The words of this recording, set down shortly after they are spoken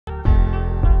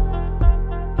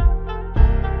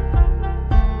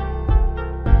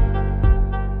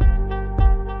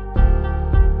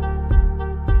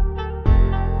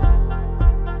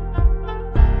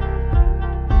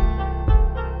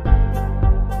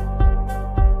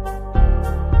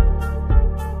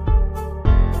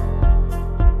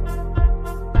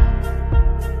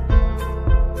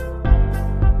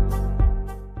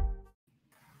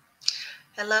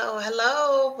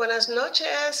buenas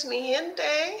noches, mi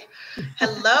gente.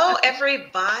 Hello,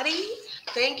 everybody.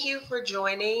 Thank you for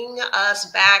joining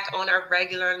us back on our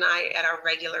regular night at our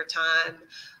regular time.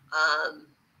 Um,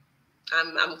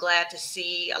 I'm glad to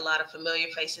see a lot of familiar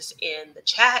faces in the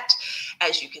chat.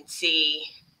 As you can see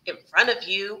in front of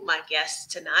you, my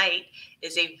guest tonight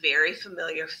is a very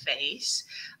familiar face.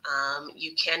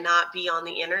 You cannot be on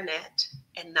the internet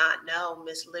and not know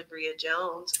Miss Libria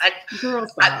Jones.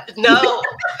 No,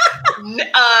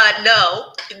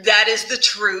 no, that is the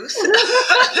truth.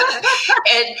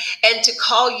 and to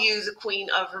call you the queen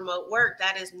of remote work,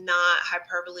 that is not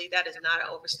hyperbole. That is not an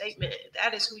overstatement.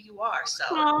 That is who you are. So,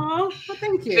 well,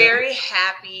 thank you. Very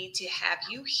happy to have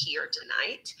you here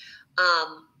tonight.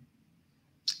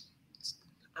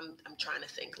 I'm trying to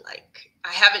think, like,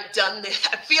 I haven't done this.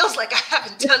 It feels like I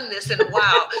haven't done this in a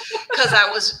while because I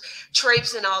was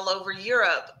traipsing all over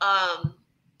Europe.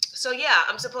 So yeah,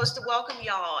 I'm supposed to welcome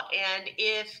y'all. And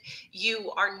if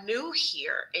you are new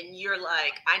here and you're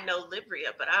like, I know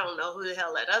Libria, but I don't know who the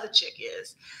hell that other chick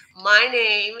is. My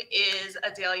name is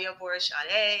Adelia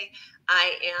Borishade.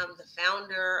 I am the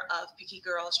founder of Picky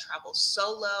Girls Travel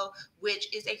Solo, which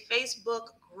is a Facebook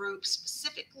group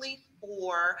specifically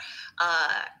for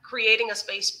creating a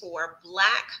space for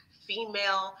Black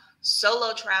female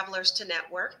solo travelers to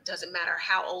network. Doesn't matter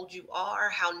how old you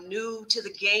are, how new to the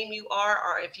game you are,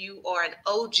 or if you are an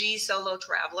OG solo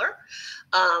traveler.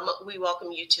 We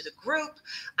welcome you to the group.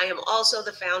 I am also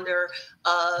the founder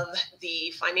of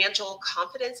the Financial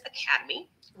Confidence Academy,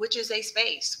 which is a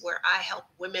space where I help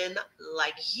women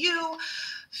like you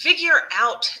figure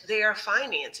out their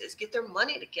finances, get their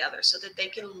money together so that they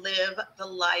can live the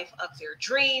life of their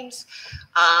dreams.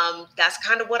 That's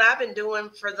kind of what I've been doing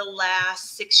for the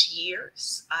last 6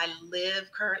 years. I live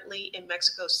currently in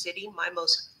Mexico City, my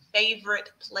most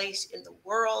favorite place in the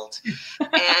world.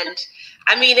 And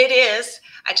I mean, it is.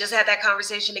 I just had that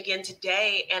conversation again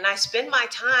today, and I spend my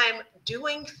time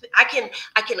doing, I can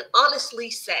honestly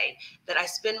say that I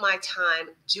spend my time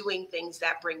doing things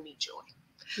that bring me joy.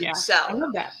 Yeah, so I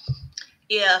love that.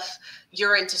 If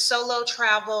you're into solo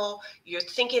travel, you're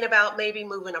thinking about maybe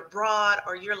moving abroad,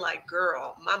 or you're like,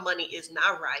 girl, my money is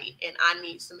not right and I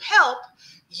need some help,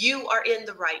 you are in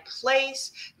the right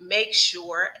place. Make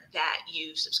sure that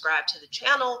you subscribe to the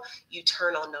channel, you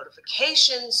turn on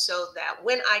notifications so that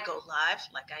when I go live,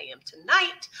 like I am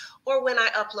tonight, or when I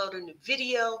upload a new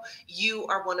video, you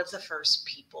are one of the first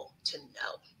people to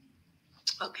know.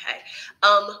 Okay,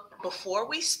 before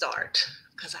we start,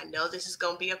 because I know this is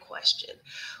going to be a question,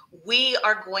 we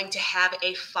are going to have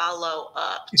a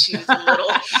follow-up to the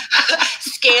little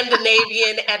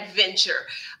Scandinavian adventure.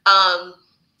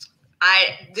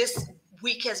 This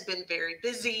week has been very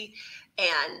busy,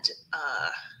 and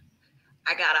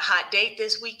I got a hot date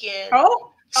this weekend.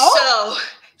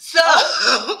 So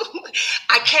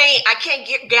I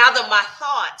can't gather my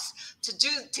thoughts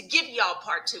to give y'all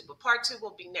part two, but part two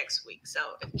will be next week. So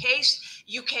in case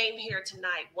you came here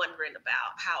tonight wondering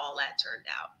about how all that turned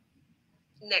out,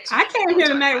 next week I came here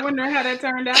tonight wondering how that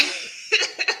turned out.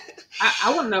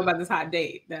 I want to know about this hot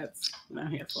date. That's what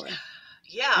I'm here for.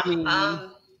 Yeah, I mean,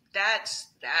 that's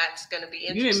going to be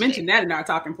interesting. You didn't mention that in our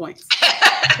talking points.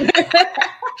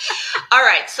 All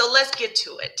right, so let's get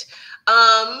to it.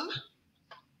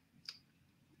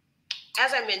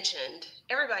 As I mentioned,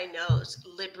 everybody knows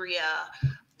Libria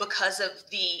because of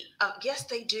the, yes,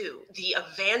 they do, the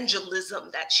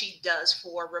evangelism that she does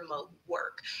for remote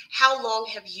work. How long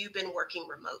have you been working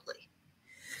remotely?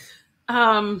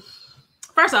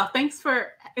 First off, thanks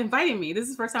for inviting me. This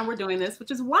is the first time we're doing this,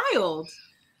 which is wild.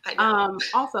 I know.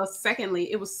 Also,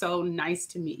 secondly, it was so nice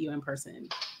to meet you in person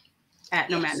at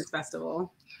No Madness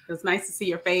Festival. It was nice to see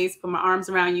your face, put my arms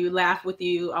around you, laugh with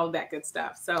you, all that good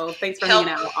stuff. So thanks for hanging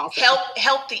out. Also,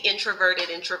 help the introverted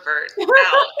introvert out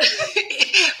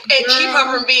and keep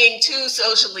her from being too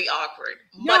socially awkward.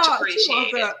 Much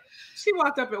appreciated. She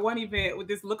walked up at one event with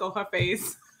this look on her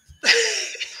face,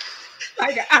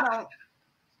 like I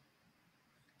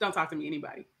don't talk to me,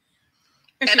 anybody.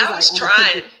 And I was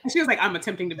trying. She was like, I'm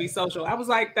attempting to be social. I was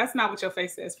like, that's not what your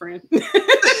face says, friend.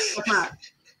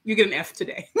 You get an F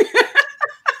today.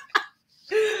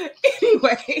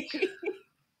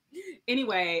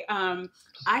 Anyway, I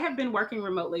have been working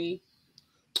remotely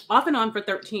off and on for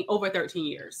over 13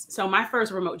 years. So my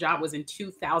first remote job was in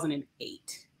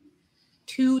 2008.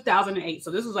 2008.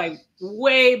 So this was like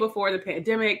way before the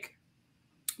pandemic,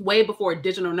 way before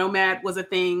digital nomad was a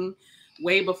thing,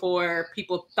 way before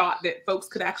people thought that folks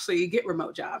could actually get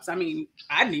remote jobs. I mean,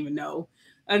 I didn't even know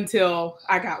until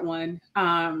I got one.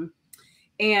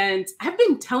 And I've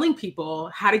been telling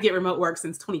people how to get remote work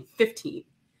since 2015.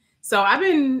 So I've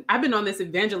been on this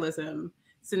evangelism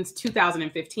since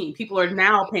 2015. People are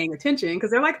now paying attention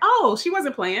because they're like, oh, she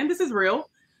wasn't playing. This is real.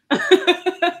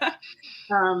 But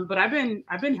I've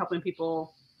been helping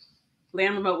people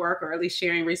land remote work, or at least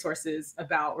sharing resources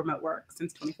about remote work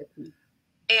since 2015.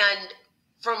 And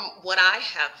from what I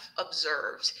have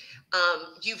observed,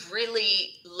 you've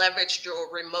really leveraged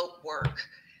your remote work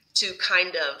to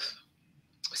kind of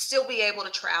still be able to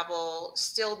travel,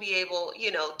 still be able,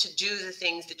 to do the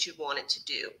things that you wanted to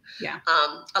do. Yeah.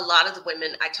 A lot of the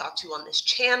women I talk to on this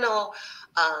channel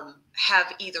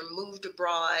have either moved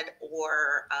abroad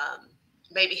or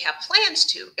maybe have plans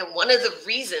to. And one of the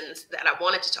reasons that I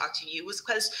wanted to talk to you was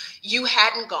because you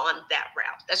hadn't gone that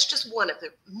route. That's just one of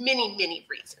the many, many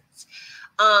reasons.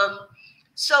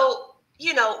 So,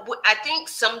 I think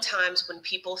sometimes when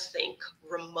people think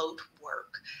remote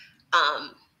work,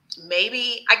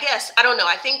 maybe, I don't know.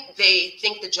 I think they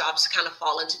think the jobs kind of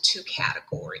fall into two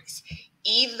categories.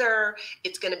 Either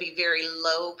it's going to be very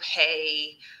low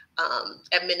pay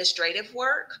administrative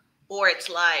work, or it's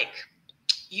like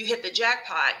you hit the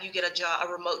jackpot, you get a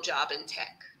remote job in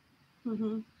tech.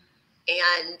 Mm-hmm.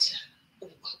 And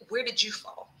where did you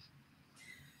fall?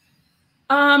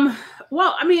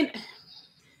 Well, I mean,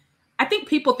 I think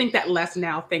people think that less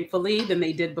now, thankfully, than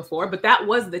they did before. But that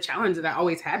was the challenge that I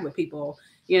always had with people.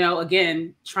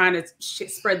 Again, trying to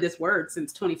spread this word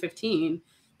since 2015.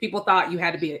 People thought you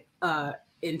had to be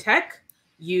in tech.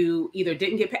 You either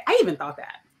didn't get paid. I even thought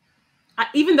that.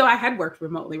 Even though I had worked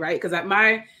remotely, right? Because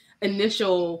my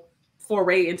initial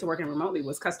foray into working remotely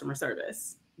was customer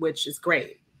service, which is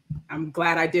great. I'm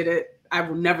glad I did it. I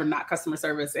will never not customer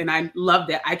service. And I love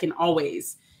that I can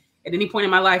always, at any point in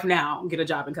my life now, get a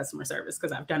job in customer service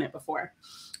because I've done it before.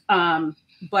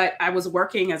 But I was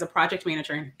working as a project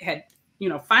manager and had,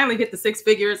 finally hit the six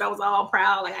figures. I was all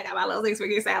proud. Like, I got my little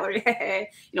 6-figure salary.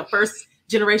 First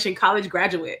generation college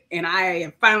graduate. And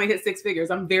I finally hit 6 figures.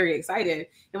 I'm very excited.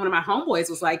 And one of my homeboys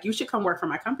was like, you should come work for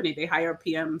my company. They hire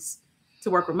PMs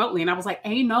to work remotely. And I was like,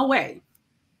 ain't no way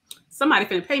somebody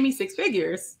finna pay me 6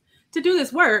 figures to do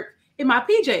this work in my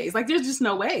PJs. Like, there's just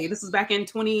no way. This was back in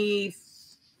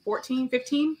 2014,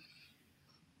 15.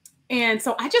 And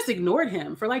so I just ignored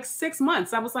him for like 6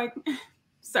 months. I was like,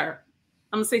 sir,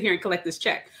 I'm gonna sit here and collect this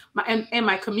check. And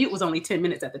my commute was only 10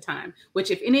 minutes at the time,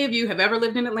 which if any of you have ever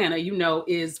lived in Atlanta,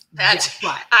 is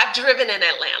jackpot. I've driven in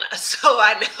Atlanta, so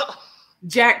I know.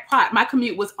 Jackpot. My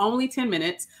commute was only 10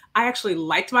 minutes. I actually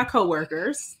liked my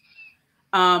coworkers.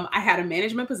 I had a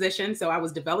management position, so I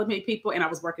was developing people and I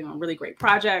was working on really great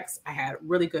projects. I had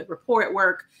really good report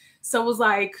work. So it was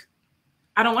like,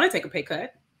 I don't want to take a pay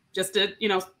cut just to,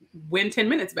 win 10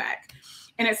 minutes back.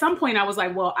 And at some point I was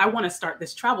like, well, I want to start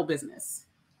this travel business,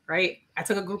 right? I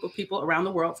took a group of people around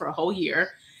the world for a whole year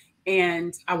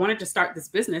and I wanted to start this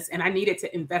business and I needed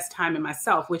to invest time in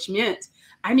myself, which meant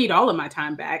I need all of my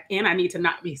time back and I need to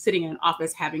not be sitting in an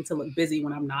office having to look busy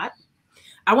when I'm not.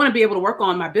 I want to be able to work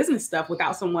on my business stuff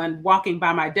without someone walking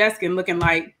by my desk and looking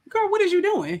like, girl, what is you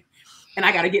doing? And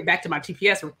I got to get back to my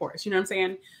TPS reports. You know what I'm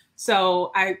saying?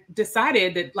 So I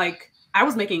decided that I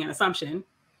was making an assumption.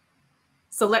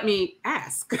 So let me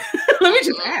ask. Let me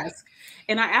just ask.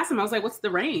 And I asked him, I was like, what's the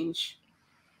range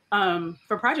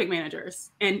for project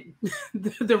managers? And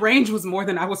the range was more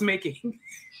than I was making.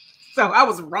 So I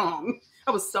was wrong.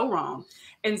 I was so wrong.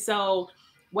 And so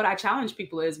what I challenge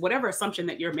people is whatever assumption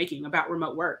that you're making about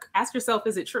remote work, ask yourself,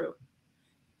 is it true?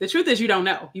 The truth is you don't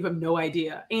know. You have no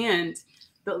idea. And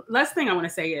the last thing I want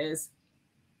to say is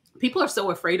people are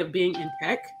so afraid of being in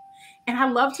tech. And I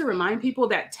love to remind people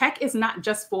that tech is not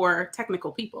just for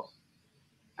technical people.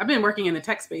 I've been working in the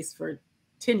tech space for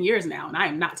 10 years now, and I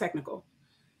am not technical.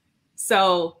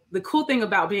 So the cool thing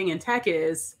about being in tech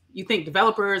is you think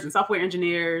developers and software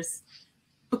engineers,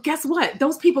 but guess what?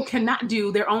 Those people cannot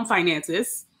do their own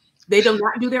finances. They do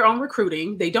not do their own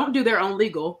recruiting. They don't do their own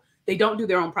legal. They don't do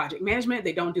their own project management.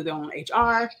 They don't do their own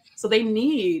HR. So they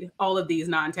need all of these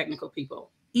non-technical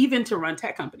people, even to run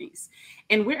tech companies.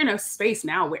 And we're in a space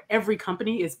now where every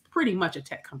company is pretty much a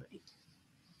tech company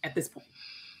at this point.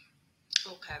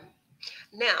 Okay.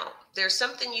 Now, there's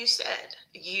something you said.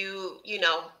 You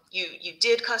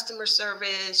did customer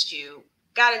service, you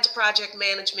got into project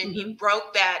management, mm-hmm. You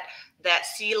broke that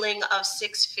ceiling of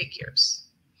 6 figures.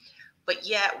 But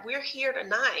yet we're here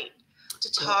tonight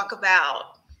to talk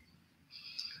about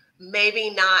maybe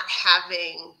not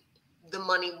having the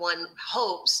money one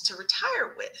hopes to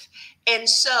retire with. And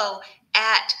so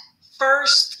at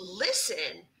first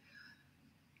listen,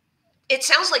 it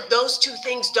sounds like those two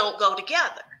things don't go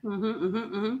together. Mm-hmm, mm-hmm,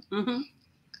 mm-hmm, mm-hmm.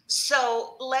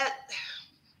 So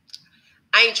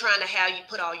I ain't trying to have you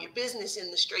put all your business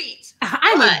in the streets.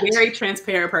 I'm a very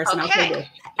transparent person. Okay. I'll say this.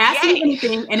 Ask me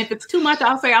anything, and if it's too much,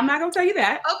 I'll say I'm not going to tell you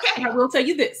that. Okay. But I will tell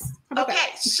you this. Okay.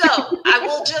 So I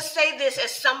will just say this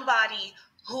as somebody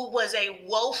who was a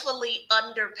woefully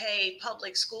underpaid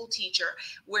public school teacher,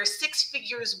 where 6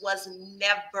 figures was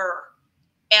never,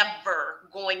 ever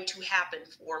going to happen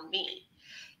for me.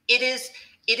 It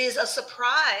is a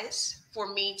surprise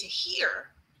for me to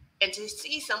hear and to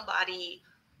see somebody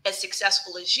as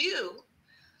successful as you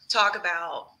talk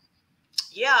about,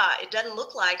 yeah, it doesn't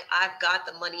look like I've got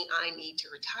the money I need to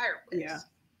retire with. Yeah.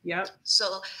 Yep.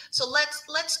 So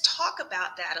let's talk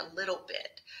about that a little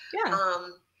bit. Yeah.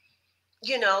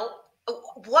 You know,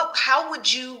 how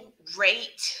would you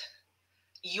rate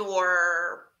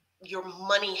your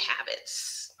money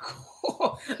habits?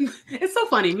 It's so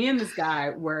funny. Me and this guy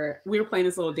we were playing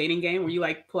this little dating game where you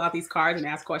like pull out these cards and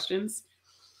ask questions.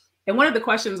 And one of the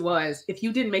questions was, if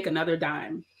you didn't make another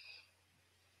dime,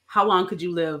 how long could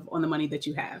you live on the money that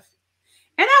you have?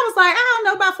 And I was like, I don't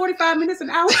know, about 45 minutes, an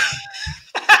hour.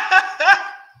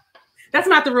 That's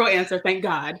not the real answer, thank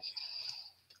God.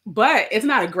 But it's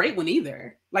not a great one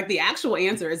either. Like, the actual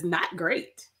answer is not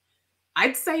great.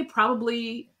 I'd say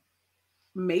probably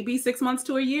maybe 6 months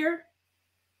to a year.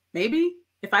 Maybe,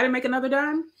 if I didn't make another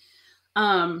dime.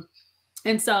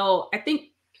 And so I think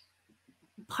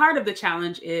part of the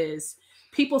challenge is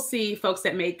people see folks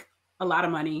that make a lot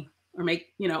of money or make,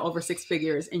 over 6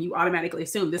 figures, and you automatically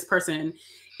assume this person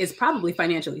is probably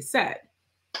financially set.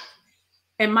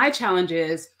 And my challenge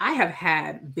is I have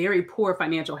had very poor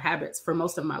financial habits for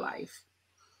most of my life.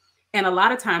 And a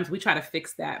lot of times we try to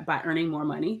fix that by earning more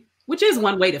money, which is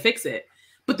one way to fix it.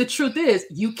 But the truth is,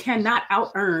 you cannot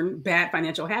out-earn bad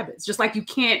financial habits. Just like you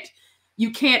can't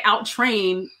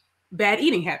out-train bad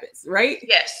eating habits, right?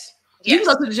 Yes. You can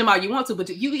go to the gym all you want to, but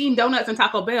if you eating donuts and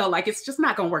Taco Bell, like, it's just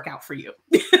not going to work out for you,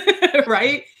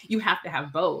 right? You have to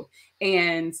have both.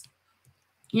 And,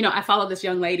 I follow this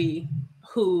young lady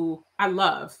who I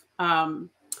love, Money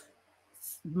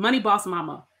Boss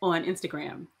Mama on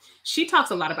Instagram. She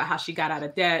talks a lot about how she got out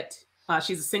of debt.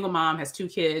 She's a single mom, has 2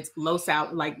 kids, low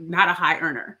salary, like not a high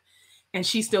earner. And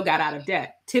she still got out of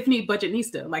debt. Tiffany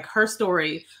Budgetnista, like her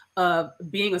story of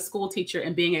being a school teacher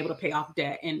and being able to pay off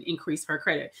debt and increase her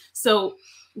credit. So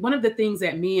one of the things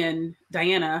that me and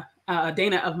Dana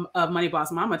of Money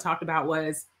Boss Mama talked about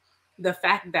was the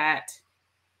fact that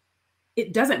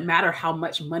it doesn't matter how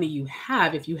much money you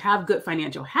have. If you have good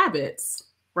financial habits,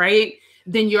 right,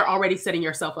 then you're already setting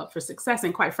yourself up for success.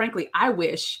 And quite frankly, I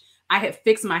wish I had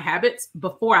fixed my habits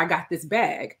before I got this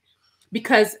bag,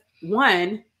 because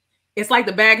one, it's like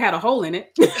the bag had a hole in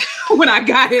it when I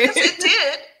got it. It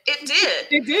did.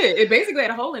 It did. It basically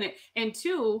had a hole in it. And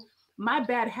 2, my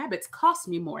bad habits cost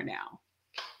me more now.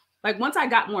 Like, once I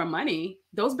got more money,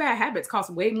 those bad habits cost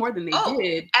way more than they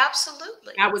did.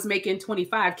 Absolutely. I was making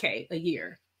 $25K a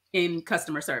year in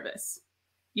customer service.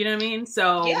 You know what I mean?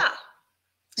 So yeah,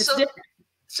 it's different.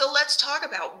 So let's talk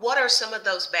about, what are some of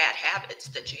those bad habits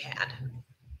that you had?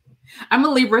 I'm a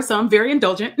Libra, so I'm very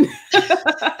indulgent.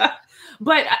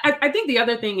 But I think the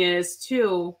other thing is,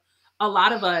 too, a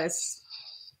lot of us,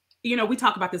 we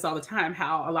talk about this all the time,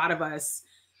 how a lot of us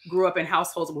grew up in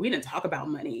households where we didn't talk about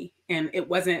money, and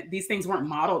these things weren't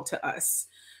modeled to us,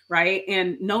 right?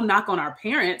 And no knock on our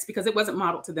parents, because it wasn't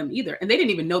modeled to them either. And they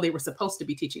didn't even know they were supposed to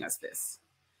be teaching us this,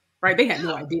 right? They had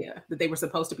no idea that they were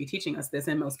supposed to be teaching us this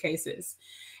in most cases.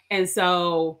 And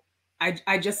so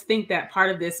I just think that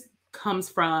part of this comes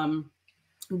from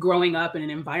growing up in an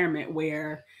environment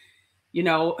where, I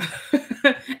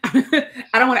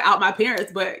don't want to out my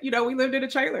parents, but we lived in a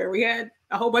trailer. We had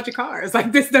a whole bunch of cars.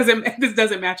 Like, this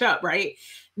doesn't match up, right?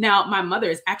 Now, my mother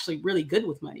is actually really good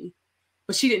with money,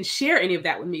 but she didn't share any of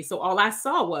that with me. So all I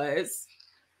saw was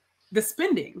the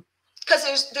spending.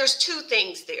 Because there's 2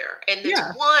 things there. And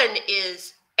one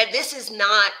is, and this is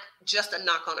not just a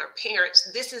knock on our parents,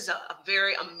 this is a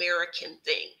very American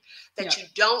thing, that you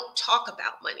don't talk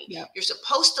about money. You're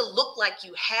supposed to look like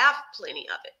you have plenty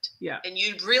of it. And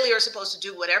you really are supposed to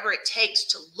do whatever it takes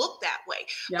to look that way.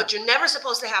 But you're never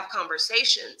supposed to have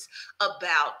conversations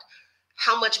about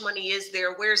how much money is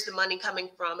there, where's the money coming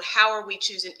from, how are we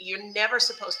choosing. You're never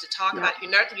supposed to talk about,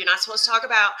 you're not supposed to talk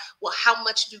about, well, how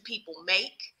much do people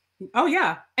make? Oh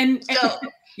yeah. And so,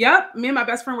 yep. Me and my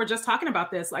best friend were just talking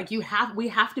about this. Like, we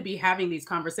have to be having these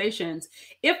conversations,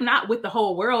 if not with the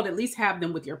whole world, at least have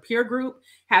them with your peer group,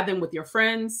 have them with your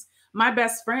friends. My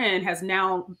best friend has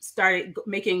now started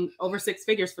making over 6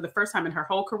 figures for the first time in her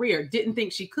whole career. Didn't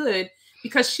think she could,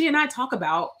 because she and I talk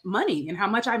about money and how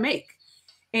much I make,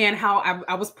 and how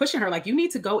I was pushing her, like, you need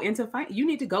to go into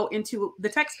the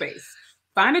tech space.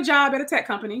 find a job at a tech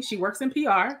company. She works in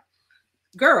PR.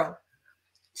 Girl,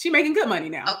 she making good money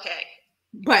now. Okay.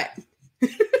 But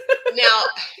now,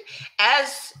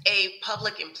 as a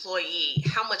public employee,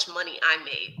 how much money I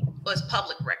made was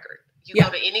public record. You go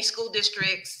to any school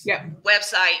district's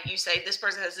website, you say this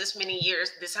person has this many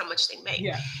years, this is how much they make.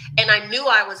 Yeah. And I knew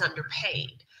I was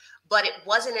underpaid, but it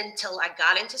wasn't until I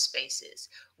got into spaces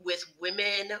with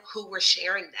women who were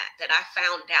sharing that I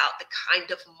found out the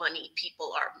kind of money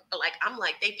people are like. I'm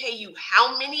like, they pay you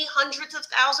how many hundreds of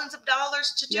thousands of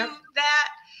dollars to do that?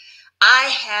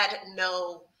 I had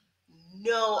no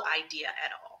idea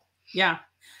at all. Yeah.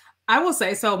 I will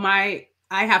say, so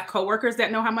I have coworkers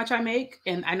that know how much I make,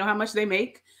 and I know how much they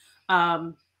make.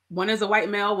 One is a white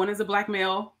male, one is a black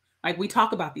male. Like, we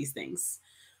talk about these things.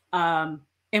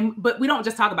 But we don't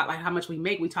just talk about like how much we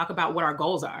make. We talk about what our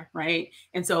goals are, right?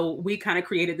 And so we kind of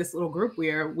created this little group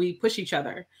where we push each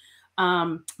other.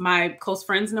 My close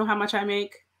friends know how much I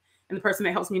make. And the person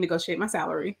that helps me negotiate my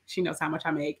salary, she knows how much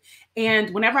I make.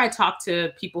 And whenever I talk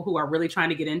to people who are really trying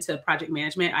to get into project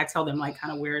management, I tell them like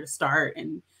kind of where to start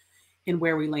and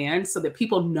where we land so that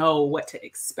people know what to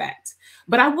expect.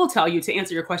 But I will tell you, to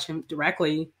answer your question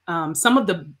directly, some of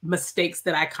the mistakes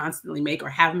that I constantly make or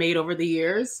have made over the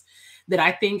years that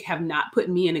I think have not put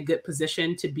me in a good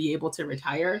position to be able to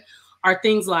retire are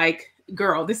things like,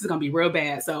 girl, this is going to be real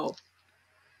bad. So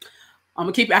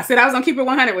I said I was going to keep it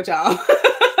 100 with y'all.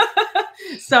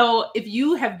 So if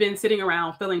you have been sitting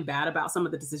around feeling bad about some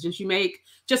of the decisions you make,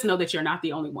 just know that you're not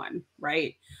the only one,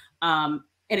 right? And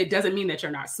it doesn't mean that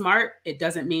you're not smart. It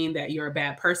doesn't mean that you're a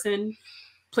bad person.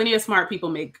 Plenty of smart people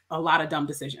make a lot of dumb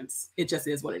decisions. It just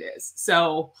is what it is.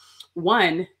 So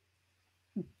one,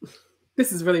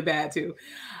 this is really bad too.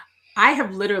 I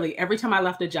have literally, every time I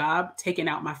left a job, taken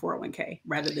out my 401k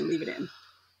rather than leave it in.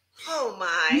 Oh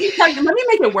my. Let me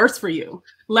make it worse for you.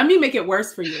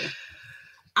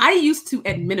 I used to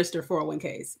administer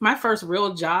 401ks. My first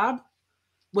real job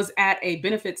was at a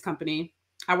benefits company.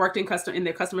 I worked in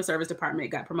their customer service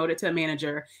department, got promoted to a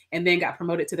manager, and then got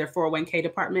promoted to their 401k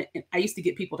department. And I used to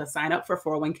get people to sign up for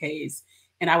 401ks,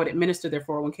 and I would administer their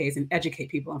 401ks and educate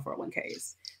people on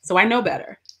 401ks. So I know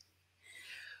better.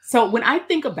 So when I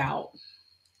think about,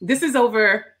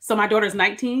 so my daughter's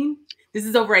 19, this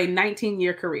is over a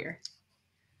 19-year career.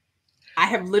 I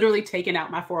have literally taken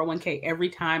out my 401k every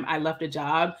time I left a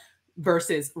job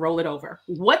versus roll it over.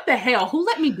 What the hell? Who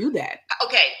let me do that?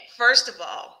 Okay, first of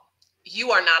all,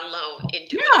 you are not alone in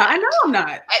doing that. I know I'm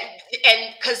not.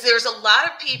 And because there's a lot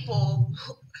of people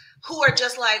who are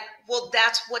just like, well,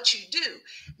 that's what you do.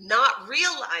 Not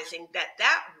realizing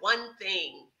that one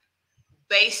thing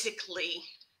basically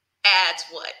adds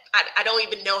what? I don't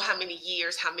even know how many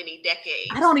years, how many decades.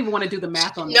 I don't even want to do the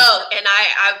math on that. No, and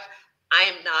I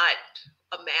am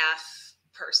not a math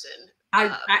person.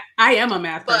 I am a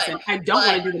math person. I don't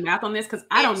want to do the math on this because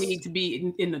I don't need to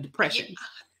be in the depression.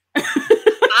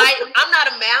 I'm not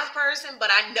a math person, but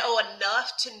I know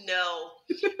enough to know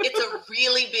it's a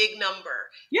really big number.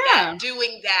 Yeah. That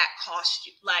doing that cost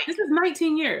you. Like, this is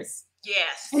 19 years.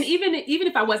 Yes. And even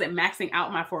if I wasn't maxing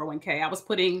out my 401k,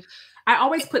 I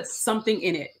always put something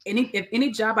in it. If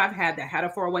any job I've had that had a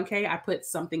 401k, I put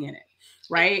something in it.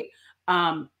 Right.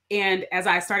 And as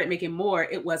I started making more,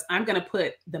 it was, I'm going to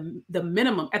put the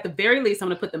minimum, at the very least, I'm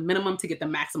going to put the minimum to get the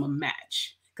maximum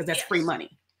match because that's free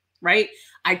money. Right.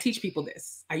 I teach people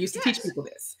this. I used to teach people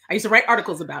this. I used to write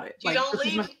articles about it. You don't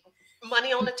leave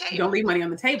money on the table. You don't leave money on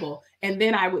the table. And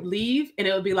then I would leave and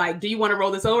it would be like, do you want to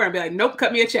roll this over? I'd be like, nope,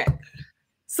 cut me a check.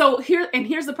 So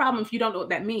here's the problem. If you don't know what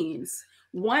that means,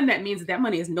 one, that means that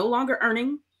money is no longer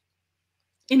earning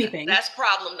anything. That's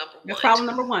problem number one. That's problem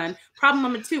number one. Problem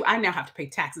number two, I now have to pay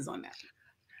taxes on that.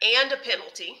 And a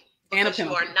penalty. Because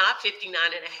you are not 59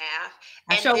 and a half.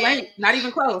 I show late, not even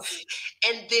close.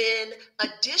 And then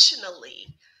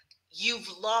additionally, you've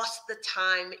lost the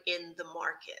time in the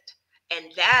market.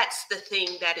 And that's the thing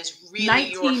that is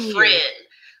really your friend.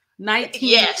 19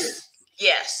 years.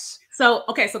 Yes. So,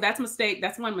 okay, so that's mistake.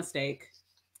 That's one mistake.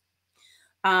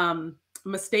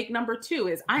 Mistake number two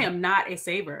is I am not a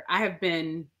saver. I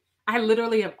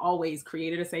literally have always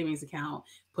created a savings account,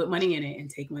 put money in it, and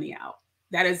take money out.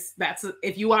 That's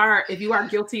if you are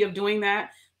guilty of doing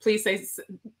that, please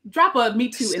drop a me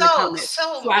too in the comments.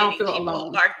 So I don't feel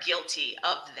alone. Are guilty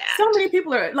of that. So many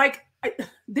people are like,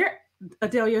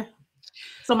 Adelia.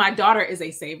 So my daughter is a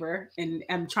saver, and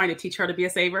I'm trying to teach her to be a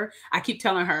saver. I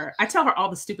tell her all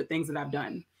the stupid things that I've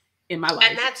done in my life.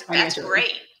 And that's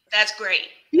great. That's great.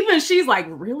 Even she's like,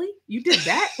 really? You did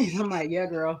that? And I'm like, yeah,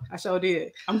 girl, I sure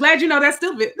did. I'm glad you know that's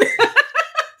stupid.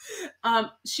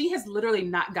 She has literally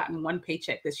not gotten one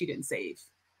paycheck that she didn't save.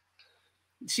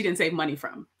 she didn't save money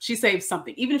from. She saved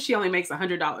something. Even if she only makes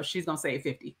 $100, she's going to save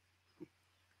 50,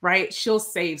 right? She'll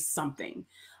save something.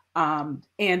 And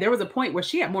there was a point where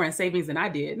she had more in savings than I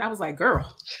did. And I was like,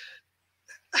 girl.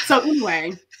 So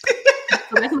anyway,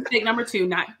 so that's mistake number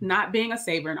 2, not being a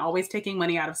saver and always taking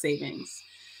money out of savings.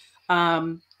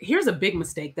 Here's a big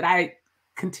mistake that I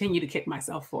continue to kick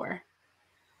myself for.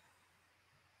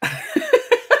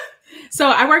 So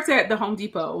I worked at the Home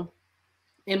Depot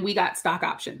and we got stock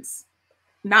options.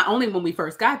 Not only when we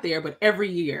first got there, but every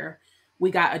year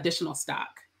we got additional stock.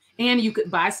 And you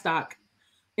could buy stock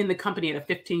in the company at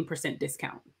a 15%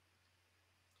 discount.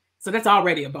 So that's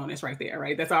already a bonus right there,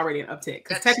 right? That's already an uptick.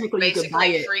 Because technically you could buy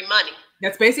it. Free money.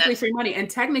 That's basically free money. And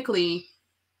technically,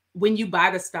 when you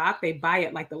buy the stock, they buy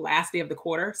it like the last day of the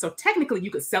quarter. So technically you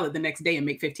could sell it the next day and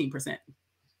make 15%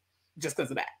 just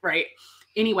because of that, right?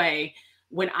 Anyway,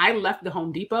 when I left the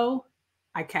Home Depot,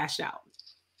 I cashed out.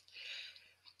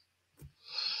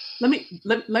 Let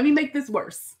me make this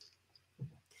worse.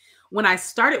 When I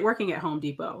started working at Home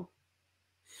Depot,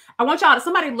 I want y'all to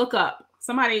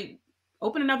somebody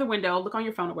open another window, look on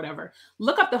your phone or whatever,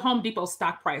 look up the Home Depot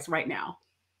stock price right now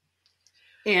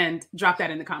and drop that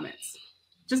in the comments.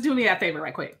 Just do me that favor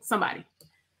right quick. Somebody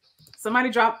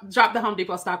drop the Home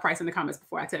Depot stock price in the comments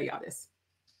before I tell y'all this.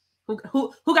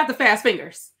 Who got the fast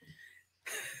fingers?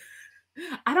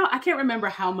 I can't remember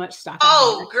how much stock.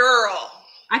 Oh, girl.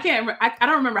 I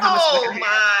don't remember how much. Oh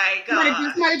my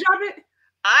God. Somebody drop it.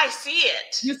 I see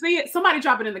it. You see it? Somebody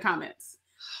drop it in the comments.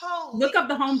 Look up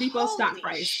the Home Depot stock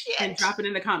price and drop it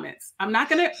in the comments. I'm not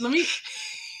gonna.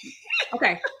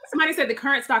 Okay. Somebody said the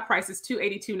current stock price is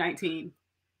 $282.19.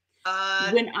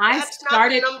 When I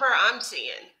started, not the number I'm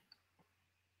seeing.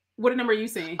 What number are you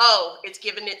seeing? Oh, it's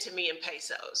giving it to me in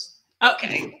pesos.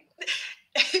 Okay.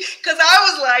 Because I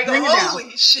was like,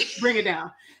 holy shit. Bring it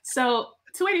down. So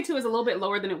 282 is a little bit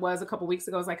lower than it was a couple weeks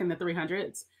ago. It's like in the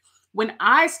 300s. When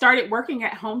I started working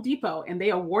at Home Depot and they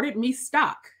awarded me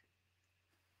stock,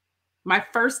 my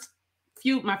first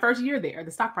year there,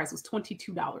 the stock price was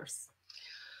 $22.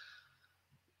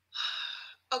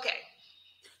 Okay.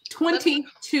 $22.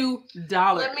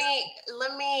 Let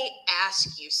me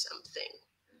ask you something.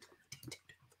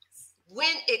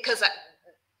 Because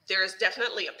there is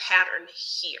definitely a pattern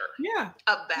here. Yeah.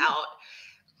 About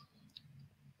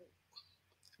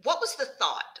what was the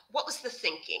thought? What was the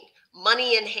thinking?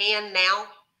 Money in hand now?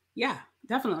 Yeah,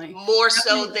 definitely. More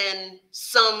so than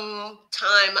some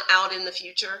time out in the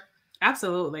future?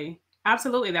 Absolutely.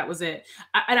 Absolutely. That was it.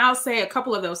 And I'll say a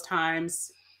couple of those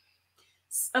times,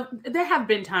 there have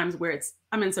been times where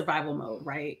I'm in survival mode,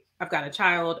 right? I've got a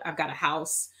child, I've got a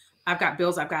house, I've got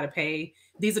bills I've got to pay.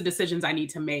 These are decisions I need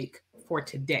to make for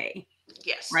today.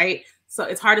 Yes. Right? So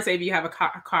it's hard to say if you have a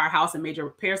car, house, and major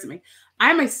repairs to make.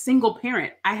 I'm a single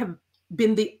parent. I have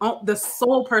been the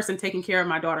sole person taking care of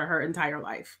my daughter her entire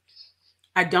life.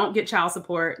 I don't get child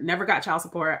support, never got child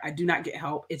support. I do not get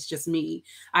help. It's just me.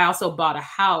 I also bought a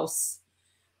house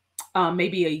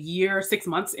maybe a year, 6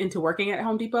 months into working at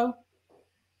Home Depot.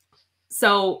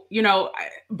 So,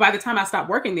 by the time I stopped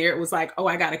working there, it was like, oh,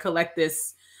 I got to collect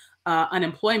this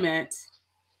unemployment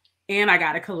and I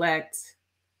got to collect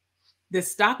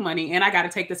this stock money and I got to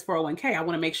take this 401k. I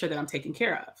want to make sure that I'm taken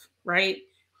care of. Right.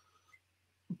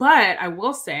 But I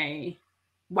will say,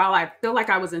 while I feel like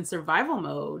I was in survival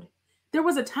mode, there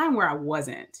was a time where I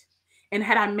wasn't. And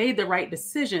had I made the right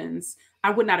decisions, I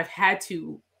would not have had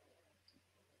to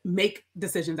make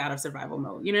decisions out of survival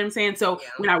mode. You know what I'm saying? So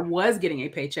when I was getting a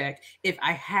paycheck, if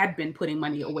I had been putting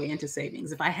money away into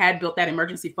savings, if I had built that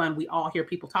emergency fund we all hear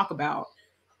people talk about,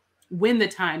 when the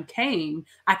time came,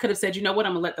 I could have said, you know what,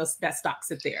 I'm gonna let that stock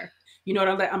sit there. You know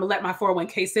what, I'm gonna let my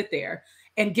 401k sit there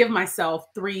and give myself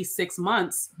 3-6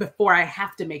 months before I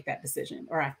have to make that decision,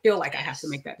 or I feel like I have to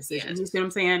make that decision. You see what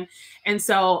I'm saying? And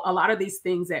so a lot of these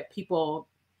things that people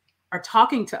are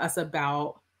talking to us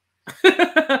about,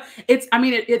 it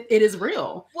is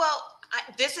real. Well,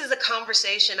 this is a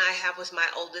conversation I have with my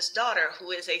oldest daughter,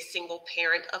 who is a single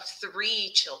parent of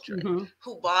 3 children,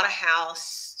 who bought a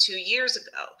house 2 years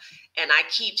ago. And I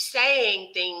keep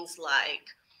saying things like,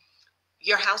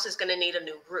 your house is going to need a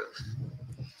new roof.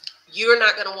 You're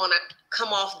not going to want to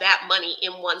come off that money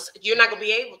in once. You're not going to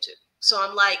be able to. So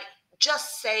I'm like,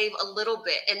 just save a little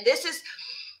bit. And this is,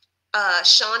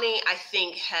 Shawnee, I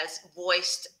think, has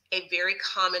voiced a very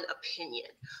common opinion.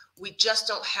 We just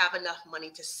don't have enough money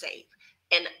to save.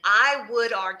 And I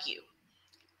would argue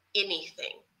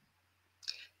anything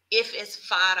if it's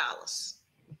 $5.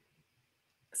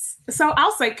 So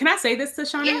I'll say, can I say this to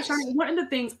Shawnee? Yes. Shawnee, one of the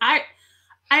things I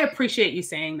appreciate you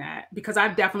saying that, because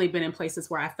I've definitely been in places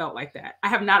where I felt like that. I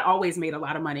have not always made a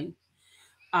lot of money.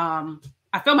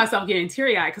 I feel myself getting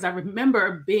teary-eyed because I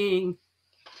remember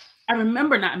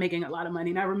not making a lot of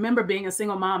money. And I remember being a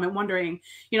single mom and wondering,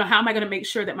 how am I going to make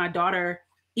sure that my daughter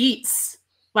eats?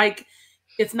 Like,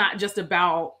 it's not just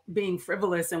about being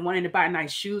frivolous and wanting to buy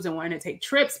nice shoes and wanting to take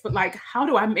trips, but like, how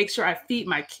do I make sure I feed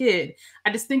my kid? I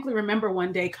distinctly remember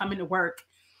one day coming to work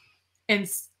and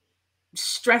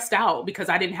stressed out because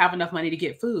I didn't have enough money to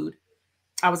get food.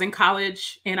 I was in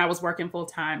college and I was working full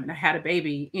time and I had a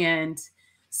baby, and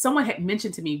someone had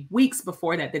mentioned to me weeks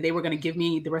before that they were going to give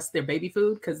me the rest of their baby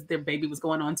food because their baby was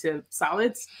going on to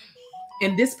solids.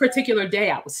 And this particular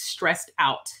day I was stressed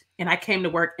out and I came to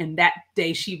work, and that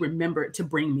day she remembered to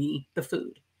bring me the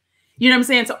food. You know what I'm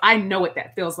saying? So I know what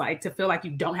that feels like, to feel like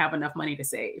you don't have enough money to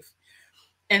save.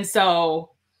 And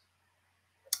so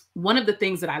one of the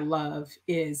things that I love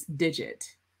is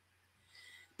Digit.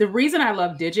 The reason I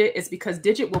love Digit is because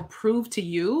Digit will prove to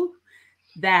you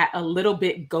that a little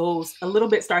bit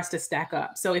starts to stack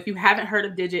up. So if you haven't heard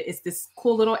of Digit, it's this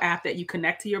cool little app that you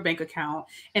connect to your bank account,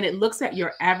 and it looks at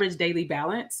your average daily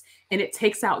balance and it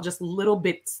takes out just little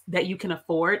bits that you can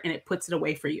afford and it puts it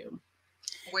away for you.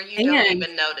 Where you don't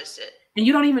even notice it. And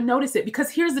you don't even notice it, because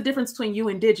here's the difference between you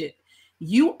and Digit.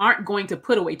 You aren't going to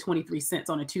put away 23 cents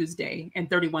on a Tuesday and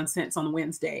 31 cents on a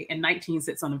Wednesday and 19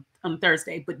 cents on a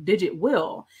Thursday, but Digit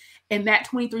will. And that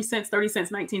 23 cents, 30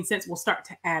 cents, 19 cents will start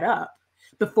to add up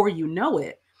before you know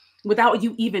it, without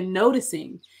you even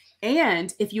noticing.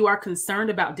 And if you are concerned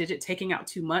about Digit taking out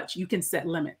too much, you can set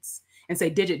limits and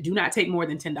say, Digit, do not take more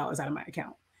than $10 out of my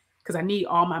account because I need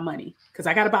all my money because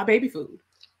I got to buy baby food.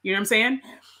 You know what I'm saying?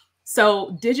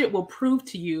 So Digit will prove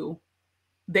to you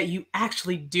that you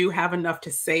actually do have enough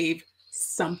to save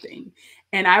something.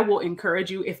 And I will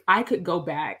encourage you, if I could go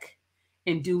back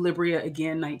and do Libria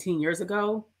again 19 years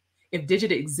ago, if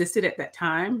Digit existed at that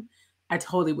time, I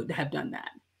totally would have done that.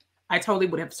 I totally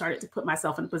would have started to put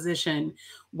myself in a position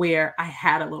where I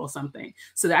had a little something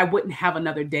so that I wouldn't have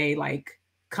another day like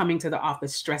coming to the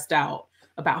office stressed out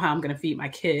about how I'm going to feed my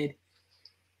kid.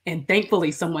 And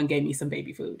thankfully, someone gave me some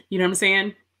baby food. You know what I'm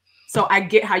saying? So I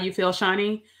get how you feel,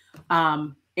 Shani.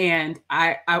 And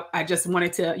I just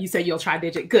wanted to, you say you'll try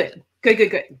Digit. Good.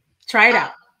 Try it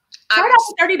out. Try it out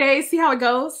for 30 days. See how it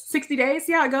goes. 60 days.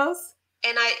 See how it goes.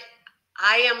 And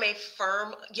I am a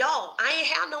firm, y'all, I ain't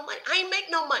have no money. I ain't make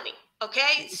no money.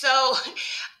 Okay. So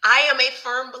I am a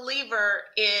firm believer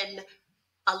in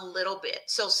a little bit.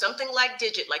 So something like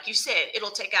Digit, like you said,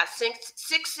 it'll take out 6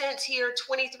 cents here,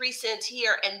 23 cents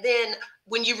here. And then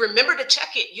when you remember to check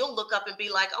it, you'll look up and be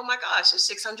like, oh my gosh, there's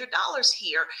 $600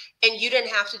 here. And you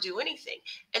didn't have to do anything.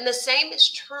 And the same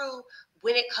is true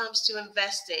when it comes to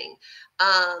investing.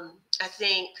 I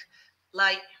think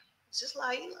like, is this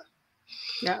Laila?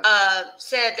 Yeah.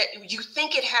 Said that you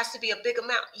think it has to be a big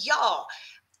amount. Y'all,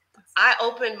 I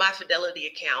opened my Fidelity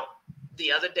account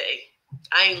the other day.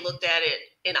 I ain't looked at it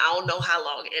in I don't know how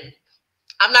long. And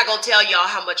I'm not going to tell y'all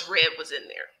how much red was in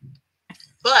there.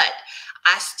 But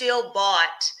I still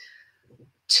bought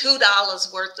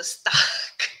 $2 worth of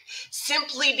stock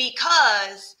simply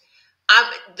because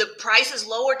the price is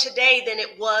lower today than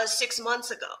it was 6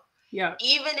 months ago. Yeah.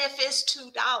 Even if it's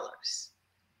 $2.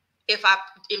 If I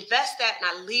invest that and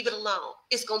I leave it alone,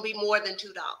 it's going to be more than $2.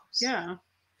 Yeah.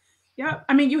 Yeah.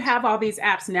 I mean, you have all these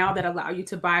apps now that allow you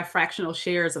to buy fractional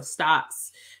shares of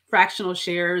stocks, fractional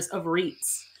shares of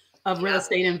REITs, of real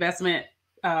estate investment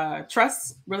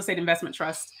trusts.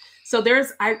 So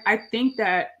I think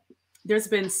that there's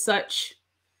been such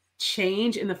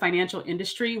change in the financial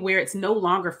industry where it's no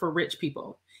longer for rich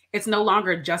people. It's no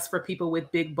longer just for people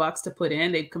with big bucks to put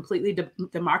in. They've completely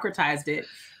democratized it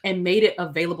and made it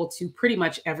available to pretty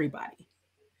much everybody,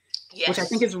 which I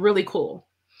think is really cool.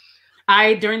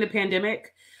 During the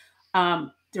pandemic,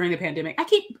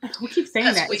 we keep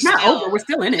saying that it's not over. We're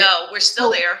still in it. No, we're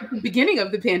still there. The beginning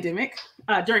of the pandemic,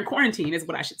 during quarantine is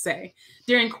what I should say.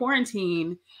 During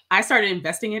quarantine, I started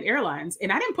investing in airlines,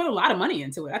 and I didn't put a lot of money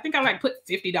into it. I think I put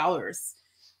 $50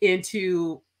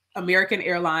 into American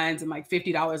Airlines and like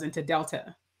 $50 into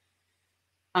Delta.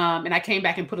 And I came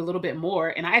back and put a little bit more,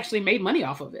 and I actually made money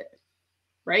off of it.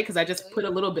 Right? Because I just put a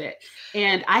little bit.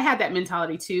 And I had that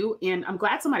mentality too. And I'm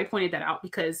glad somebody pointed that out,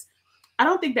 because I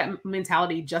don't think that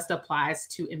mentality just applies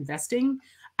to investing.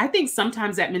 I think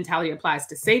sometimes that mentality applies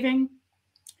to saving.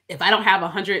 If I don't have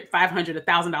 $100, $500,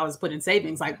 $1,000 put in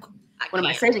savings, like what am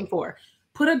I saving for?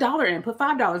 Put $1 in, put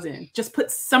 $5 in, just put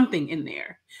something in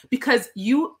there. Because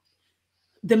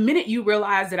the minute you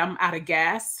realize that I'm out of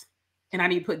gas and I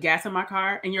need to put gas in my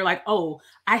car, and you're like, oh,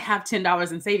 I have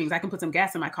 $10 in savings, I can put some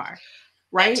gas in my car.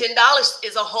 Right? That $10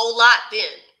 is a whole lot then.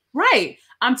 Right.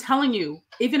 I'm telling you,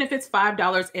 even if it's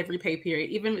 $5 every pay period,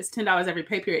 even if it's $10 every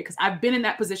pay period, because I've been in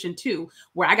that position too,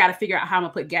 where I got to figure out how I'm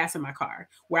gonna put gas in my car,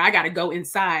 where I got to go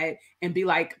inside and be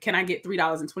like, can I get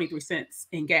 $3.23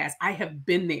 in gas? I have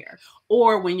been there.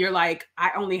 Or when you're like, I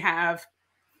only have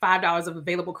 $5 of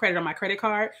available credit on my credit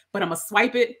card, but I'm gonna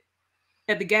swipe it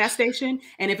at the gas station,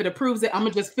 and if it approves it, I'm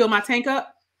gonna just fill my tank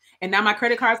up, and now my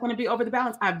credit card is gonna be over the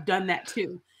balance. I've done that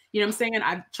too. You know what I'm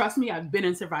saying? Trust me, I've been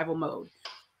in survival mode.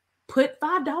 Put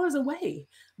 $5 away.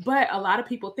 But a lot of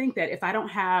people think that if I don't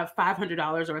have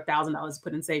 $500 or $1,000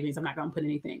 put in savings, I'm not going to put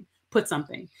anything. Put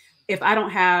something. If I don't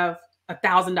have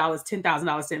 $1,000,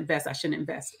 $10,000 to invest, I shouldn't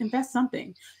invest. Invest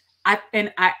something.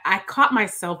 I caught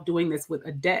myself doing this with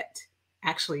a debt,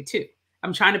 actually, too.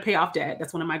 I'm trying to pay off debt.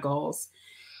 That's one of my goals.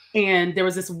 And there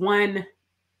was this one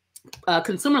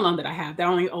consumer loan that I have that I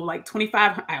only owe like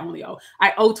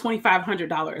I owe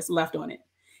 $2,500 left on it.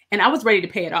 And I was ready to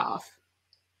pay it off.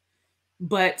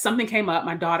 But something came up.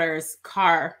 My daughter's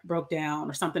car broke down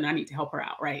or something. I need to help her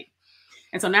out, right?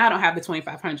 And so now I don't have the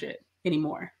 $2,500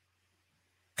 anymore.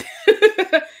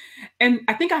 And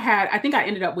I think I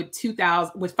ended up with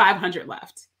 $500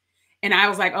 left. And I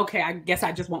was like, okay, I guess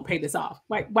I just won't pay this off.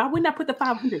 Like, why wouldn't I put the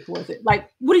 $500 towards it? Like,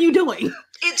 what are you doing?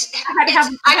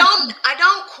 I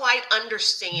don't quite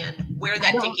understand where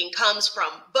that thinking comes from,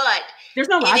 but there's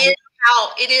no logic.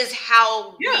 It is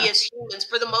how we as humans,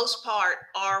 for the most part,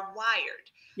 are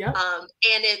wired. Yeah.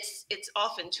 And it's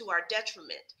often to our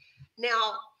detriment.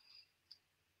 Now,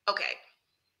 okay,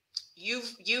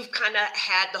 you've kind of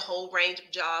had the whole range of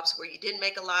jobs where you didn't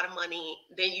make a lot of money,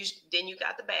 then you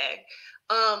got the bag.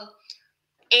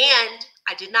 And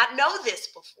I did not know this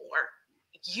before.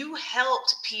 You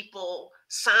helped people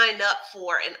sign up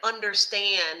for and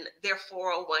understand their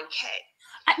 401k.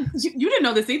 You didn't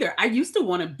know this either. I used to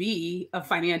want to be a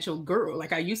financial guru.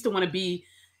 Like I used to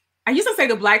say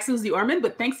the Black Susie Orman,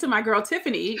 but thanks to my girl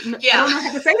Tiffany, I don't know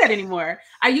how to say that anymore.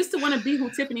 I used to want to be who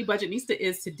Tiffany Budgetnista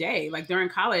is today. Like during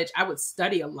college, I would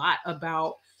study a lot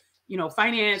about,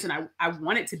 finance, and I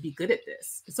wanted to be good at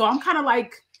this. So I'm kind of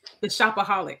like the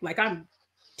shopaholic. Like I'm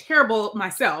terrible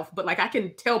myself, but like I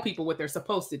can tell people what they're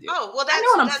supposed to do. Oh, well, I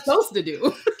know what I'm supposed to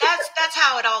do. That's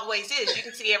how it always is. You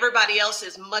can see everybody else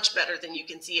is much better than you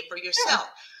can see it for yourself.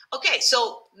 Yeah. Okay,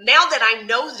 so now that I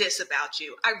know this about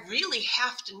you, I really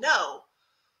have to know,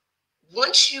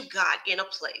 once you got in a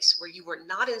place where you were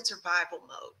not in survival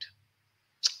mode,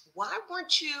 why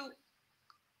weren't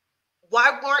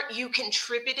you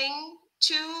contributing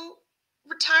to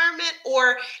retirement?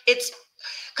 Or it's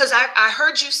because I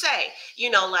heard you say,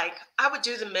 like I would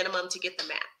do the minimum to get the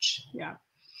match. Yeah.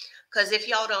 Because if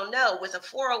y'all don't know, with a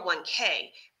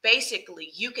 401k,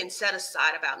 basically you can set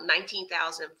aside about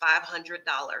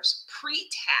 $19,500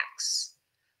 pre-tax.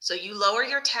 So you lower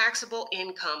your taxable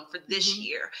income for this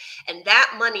year, and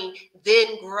that money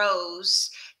then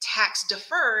grows tax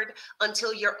deferred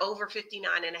until you're over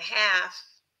 59 and a half,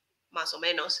 más o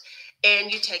menos,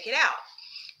 and you take it out.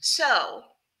 So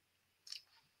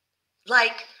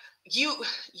like you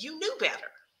knew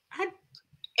better.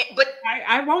 But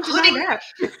I won't deny that.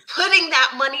 Putting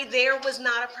that money there was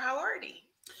not a priority.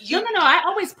 No. I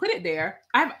always put it there.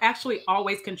 I've actually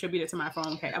always contributed to my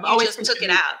 401k. I've always just took it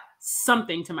out.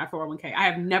 Something to my 401k. I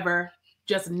have never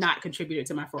just not contributed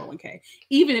to my 401k,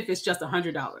 even if it's just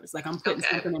 $100. Like I'm putting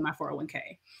something in my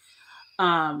 401k.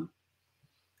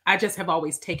 I just have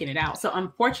always taken it out. So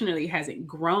unfortunately, it hasn't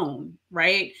grown,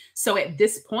 right? So at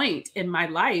this point in my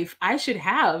life, I should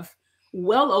probably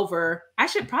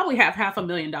have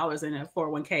 $500,000 in a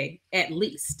 401k at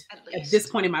least at this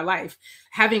point in my life.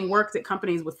 Having worked at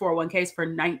companies with 401ks for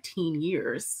 19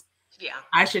 years,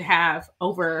 I should have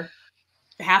over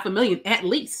 $500,000 at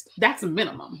least. That's a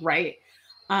minimum, right?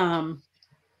 But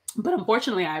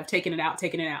unfortunately, I've taken it out.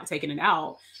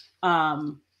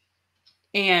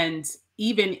 And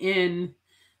even in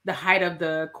the height of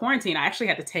the quarantine, I actually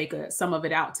had to take some of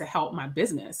it out to help my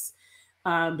business.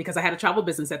 Because I had a travel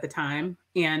business at the time,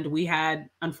 and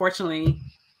unfortunately,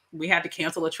 we had to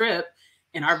cancel a trip,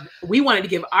 and we wanted to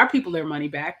give our people their money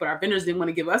back, but our vendors didn't want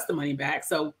to give us the money back.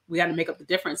 So we had to make up the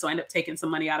difference. So I ended up taking some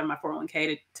money out of my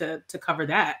 401k to cover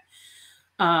that.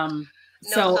 Thought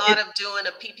of doing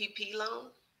a PPP loan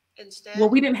instead? Well,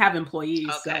 we didn't have employees.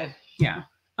 Okay. So yeah.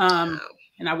 And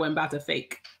I wasn't about to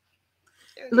fake.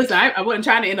 Listen, I wasn't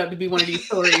trying to end up to be one of these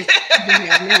stories we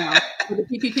have now with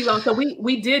the PPP loan. So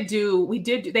we did do,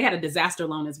 they had a disaster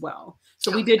loan as well.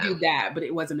 So we did do that, but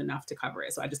it wasn't enough to cover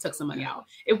it. So I just took some money out.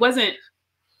 It wasn't,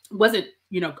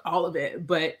 all of it,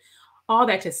 but all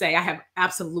that to say, I have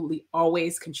absolutely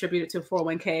always contributed to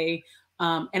 401k.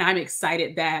 And I'm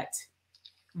excited that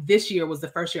this year was the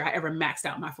first year I ever maxed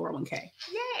out my 401k.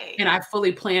 Yay. And I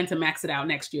fully plan to max it out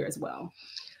next year as well.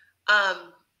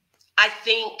 I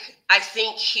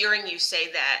think hearing you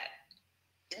say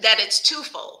that it's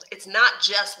twofold. It's not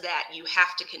just that you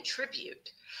have to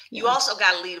contribute. You also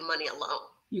got to leave the money alone.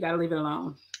 You got to leave it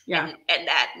alone. Yeah. And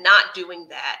that not doing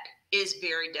that is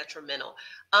very detrimental.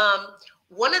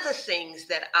 One of the things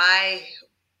that I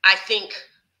think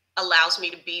allows me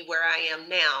to be where I am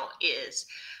now is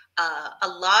a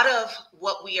lot of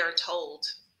what we are told,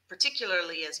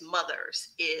 particularly as mothers,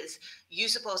 is you're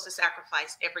supposed to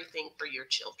sacrifice everything for your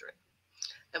children.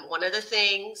 And one of the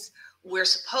things we're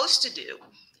supposed to do,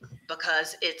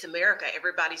 because it's America,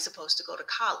 everybody's supposed to go to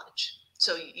college.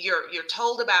 So you're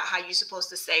told about how you're supposed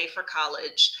to save for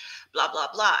college, blah, blah,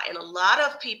 blah. And a lot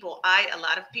of people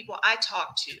I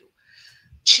talk to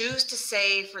choose to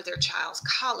save for their child's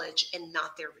college and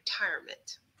not their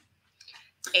retirement.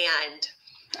 And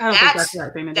I don't think that's the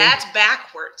right thing to do. That's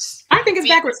backwards. I think it's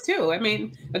backwards too. I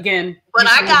mean, again. But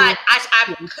I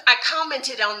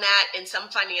commented on that in some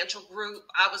financial group.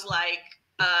 I was like,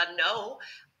 no,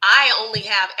 I only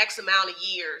have X amount of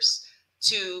years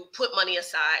to put money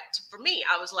aside for me.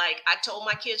 I was like, I told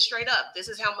my kids straight up, this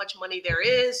is how much money there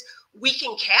is. We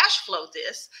can cash flow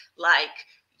this. Like,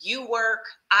 you work,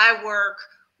 I work,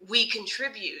 we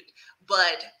contribute.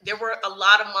 But there were a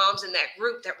lot of moms in that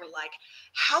group that were like,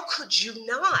 how could you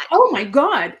not? Oh my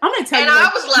God. I'm going to tell you. And I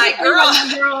was like, girl,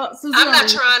 I'm not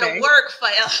trying to work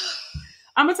forever.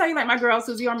 I'm going to tell you, like my girl,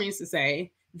 Susie Orman used to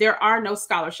say, there are no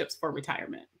scholarships for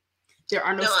retirement. There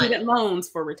are no student loans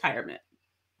for retirement,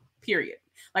 period.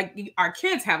 Like, our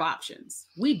kids have options.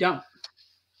 We don't.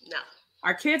 No.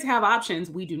 Our kids have options.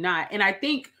 We do not. And I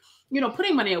think,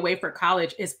 putting money away for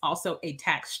college is also a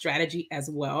tax strategy as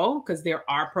well, because there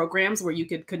are programs where you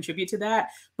could contribute to that.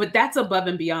 But that's above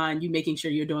and beyond you making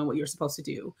sure you're doing what you're supposed to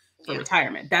do for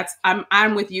retirement.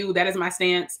 I'm with you. That is my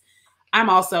stance. I'm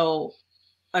also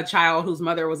a child whose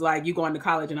mother was like, you going to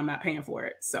college and I'm not paying for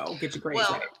it. So get your grades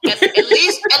right. at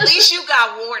least you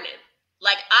got warning.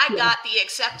 Like, I got the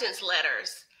acceptance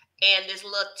letters and this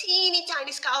little teeny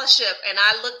tiny scholarship. And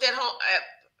I looked at home.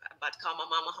 I'm about to call my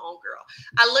mama homegirl.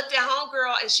 I looked at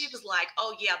homegirl and she was like,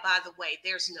 oh yeah, by the way,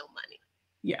 there's no money.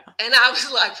 Yeah. And I was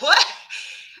like, what?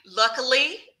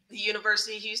 Luckily, the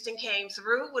University of Houston came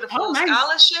through with a full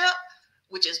scholarship,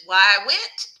 which is why I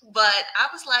went. But I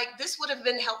was like, this would have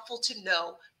been helpful to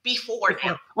know before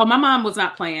now. Well, my mom was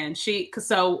not playing. She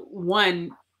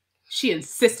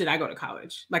insisted I go to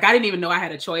college. Like, I didn't even know I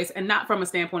had a choice, and not from a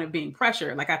standpoint of being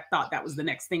pressured. Like, I thought that was the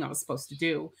next thing I was supposed to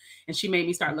do. And she made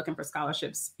me start looking for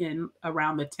scholarships in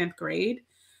around the 10th grade.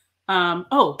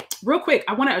 Real quick,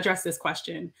 I want to address this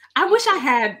question. I wish I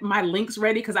had my links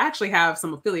ready, because I actually have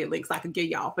some affiliate links I could give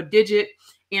y'all for Digit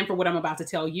and for what I'm about to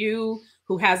tell you,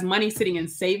 who has money sitting in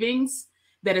savings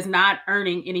that is not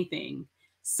earning anything.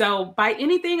 So by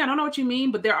anything, I don't know what you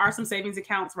mean, but there are some savings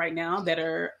accounts right now that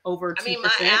are over 2%. I mean, my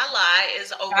Ally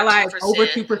is over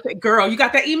 2%. Girl, you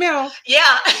got that email?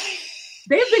 Yeah.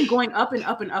 They've been going up and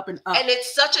up and up and up. And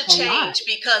it's such a change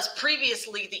because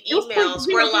previously the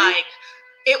emails were like,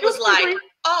 it was like,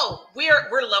 oh,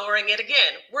 we're lowering it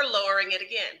again. We're lowering it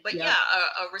again. But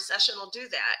a recession will do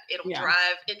that. It'll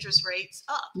drive interest rates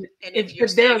up. And if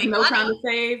there's no time to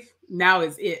save, now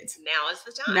is it. Now is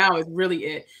the time. Now is really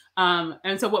it.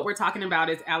 And so what we're talking about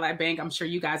is Ally Bank. I'm sure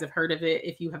you guys have heard of it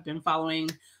if you have been following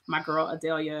my girl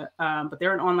Adelia. But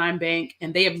they're an online bank,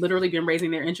 and they have literally been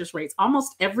raising their interest rates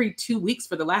almost every 2 weeks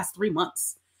for the last 3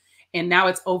 months. And now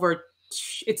it's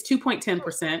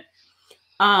 2.10%.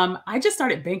 I just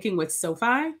started banking with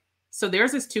SoFi. So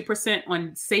there's this 2%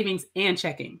 on savings and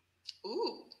checking.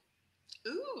 Ooh.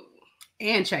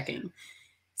 And checking.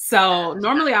 So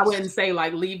normally I wouldn't say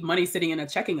like leave money sitting in a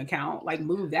checking account, like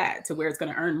move that to where it's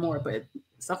going to earn more. But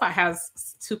SoFi has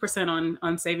 2%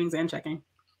 on savings and checking.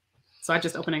 So I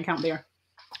just opened an account there.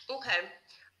 Okay.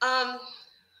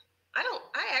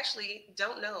 I actually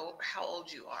don't know how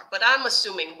old you are, but I'm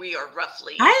assuming we are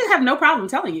roughly. I have no problem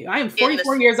telling you. I am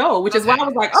 44 years old, which is why I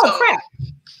was like, oh, crap.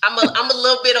 I'm a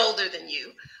little bit older than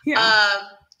you. Yeah.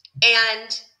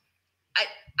 And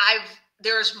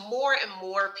there's more and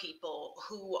more people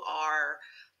who are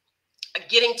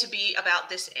getting to be about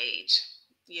this age.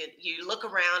 You look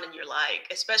around and you're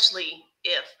like, especially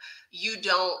if you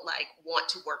don't like want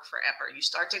to work forever, you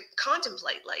start to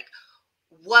contemplate like,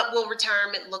 what will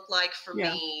retirement look like for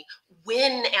me?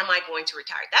 When am I going to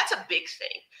retire? That's a big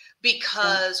thing,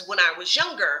 because when I was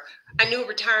younger, I knew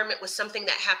retirement was something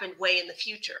that happened way in the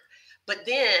future. But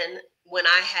then when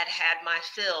I had had my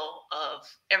fill of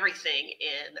everything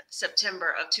in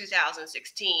September of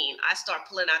 2016, I start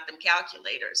pulling out them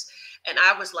calculators, and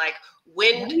I was like,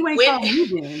 Why you ain't call me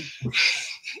then?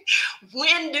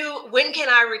 when can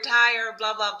I retire?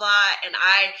 Blah blah blah. And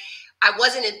I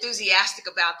wasn't enthusiastic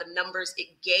about the numbers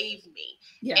it gave me.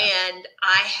 Yeah. And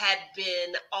I had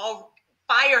been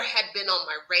FIRE had been on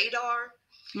my radar,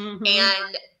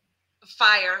 and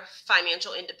FIRE,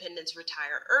 financial independence,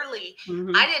 retire early.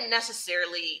 I didn't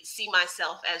necessarily see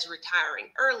myself as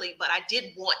retiring early, but I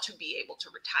did want to be able to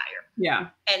retire. Yeah.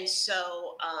 And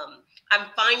so I'm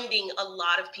finding a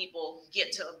lot of people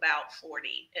get to about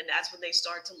 40, and that's when they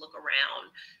start to look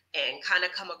around and kind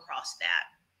of come across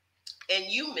that. And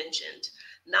you mentioned,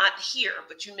 not here,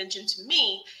 but you mentioned to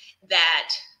me that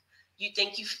you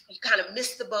think you kind of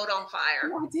missed the boat on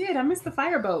FIRE. Oh, I did. I missed the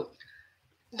FIRE boat.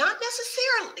 Not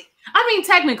necessarily. I mean,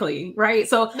 technically, right?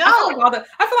 So no. I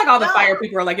feel like all the FIRE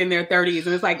people are like in their 30s,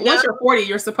 and it's like once you're 40,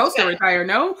 you're supposed to retire.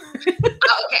 No.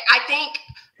 Okay, I think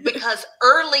because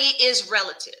early is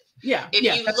relative. Yeah. If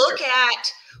you look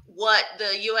at what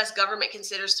the U.S. government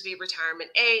considers to be retirement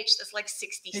age, that's like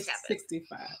 67. It's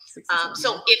 65. 67,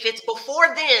 so if it's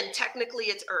before then, technically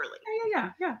it's early.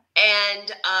 Yeah.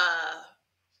 And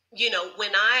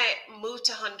when I moved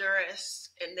to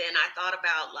Honduras, and then I thought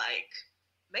about like,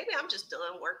 maybe I'm just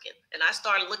done working. And I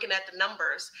started looking at the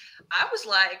numbers. I was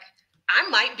like, I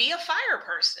might be a FIRE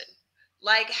person.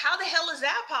 Like, how the hell is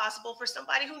that possible for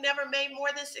somebody who never made more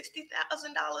than $60,000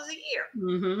 a year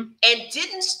and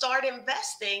didn't start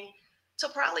investing till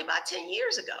probably about 10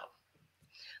 years ago?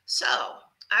 So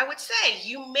I would say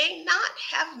you may not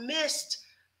have missed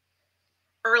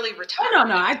early retirement. Oh,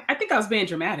 no. I think I was being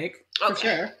dramatic. For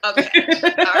sure. Okay.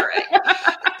 All right.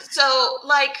 So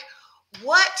like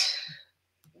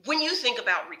when you think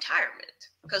about retirement,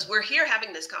 because we're here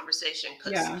having this conversation,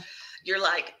 because you're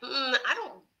like, I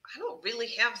don't really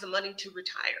have the money to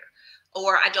retire,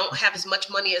 or I don't have as much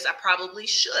money as I probably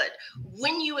should.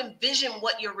 When you envision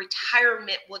what your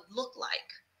retirement would look like,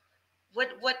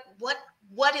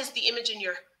 what is the image in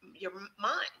your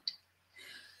mind?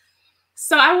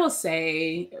 So I will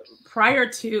say, prior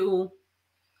to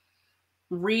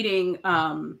reading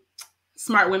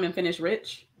Smart Women Finish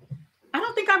Rich, I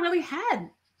don't think I really had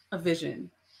a vision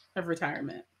of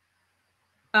retirement.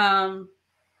 And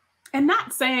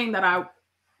not saying that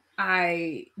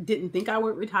I didn't think I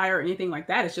would retire or anything like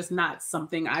that. It's just not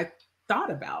something I thought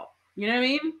about. You know what I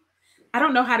mean? I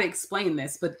don't know how to explain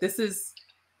this, but this is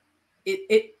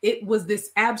it was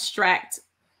this abstract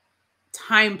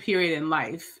time period in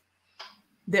life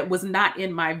that was not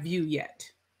in my view yet.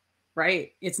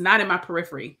 Right? It's not in my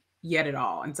periphery yet at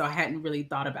all. And so I hadn't really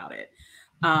thought about it.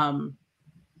 I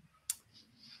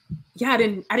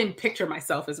didn't picture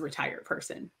myself as a retired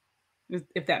person,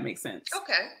 if that makes sense.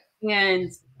 Okay.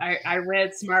 And I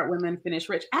read Smart Women Finish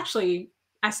Rich. Actually,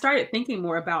 I started thinking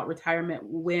more about retirement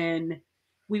when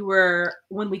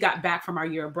we got back from our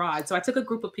year abroad. So I took a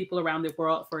group of people around the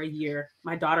world for a year,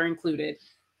 my daughter included,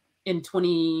 in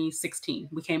 2016.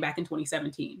 We came back in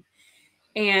 2017.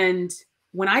 And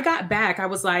when I got back, I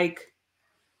was like,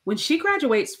 when she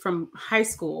graduates from high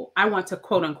school, I want to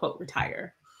quote unquote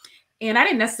retire. And I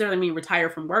didn't necessarily mean retire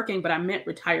from working, but I meant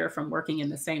retire from working in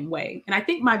the same way. And I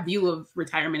think my view of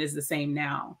retirement is the same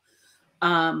now.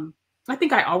 I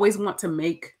think I always want to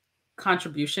make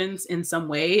contributions in some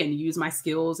way and use my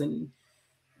skills and,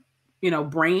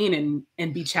 brain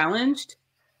and be challenged.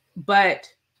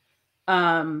 But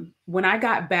when I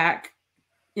got back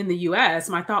in the US,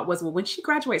 my thought was, well, when she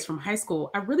graduates from high school,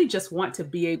 I really just want to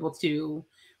be able to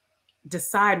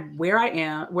decide where I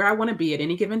am, where I want to be at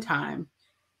any given time,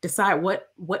 decide what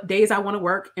days I want to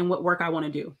work and what work I want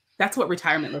to do. That's what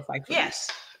retirement looks like for me.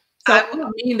 So I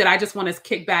don't mean that I just want to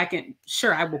kick back, and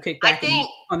sure, I will kick back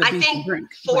on the beach and drink.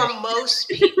 For most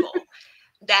people,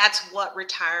 that's what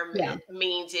retirement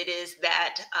means. It is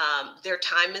that their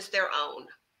time is their own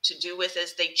to do with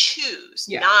as they choose,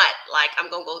 not like I'm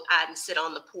going to go out and sit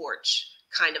on the porch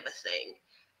kind of a thing.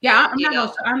 Yeah,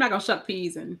 I'm not gonna shuck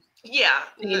peas and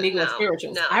Negro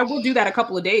spirituals. No. I will do that a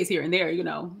couple of days here and there,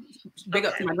 big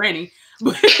up to my granny,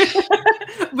 but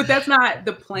that's not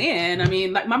the plan. I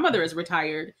mean, like my mother is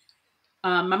retired.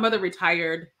 My mother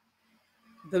retired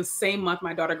the same month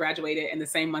my daughter graduated and the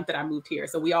same month that I moved here.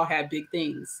 So we all had big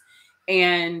things,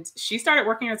 and she started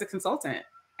working as a consultant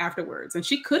afterwards. And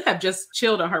she could have just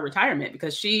chilled on her retirement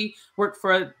because she worked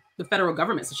for the federal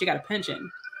government, so she got a pension.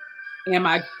 And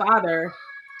my father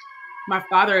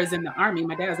is in the Army.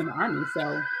 My dad is in the Army,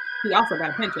 so he also got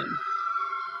a pension.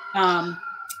 I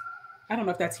don't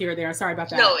know if that's here or there. Sorry about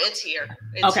that. No, it's here.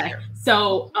 Here.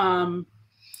 So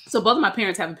So both of my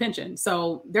parents have a pension,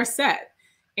 so they're set.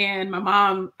 And my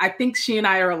mom, I think she and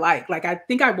I are alike. Like, I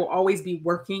think I will always be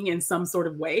working in some sort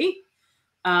of way.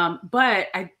 But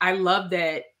I love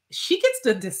that she gets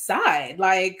to decide,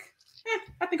 like,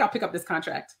 I think I'll pick up this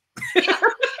contract. Yeah.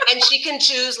 And she can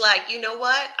choose, like, you know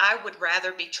what? I would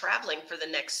rather be traveling for the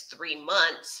next 3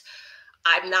 months.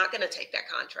 I'm not going to take that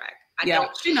contract. I Yeah,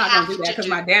 don't she's not going to do that because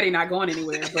my daddy not going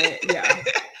anywhere. But yeah.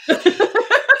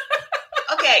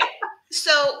 Okay.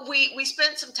 So we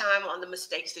spent some time on the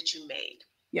mistakes that you made.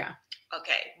 Yeah.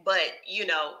 Okay. But, you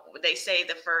know, they say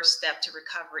the first step to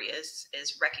recovery is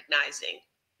recognizing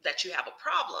that you have a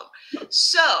problem.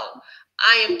 So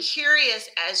I am curious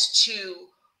as to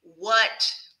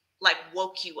what like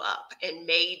woke you up and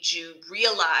made you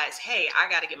realize, hey, I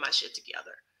got to get my shit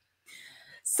together.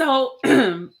 So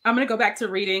I'm going to go back to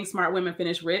reading Smart Women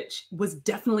Finish Rich. Was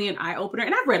definitely an eye opener.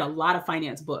 And I've read a lot of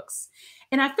finance books.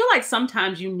 And I feel like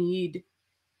sometimes you need,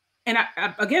 and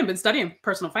I've again been studying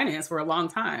personal finance for a long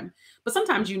time, but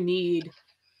sometimes you need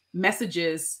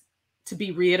messages to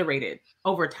be reiterated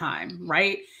over time,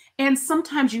 right? And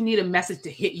sometimes you need a message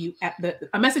to hit you at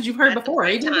a message you've heard before,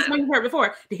 even if it's one you've heard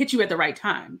before, to hit you at the right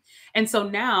time. And so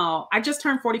now I just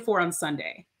turned 44 on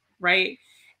Sunday, right?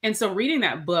 And so reading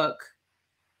that book,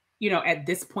 you know, at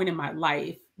this point in my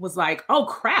life was like, oh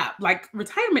crap, like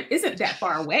retirement isn't that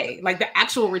far away. Like the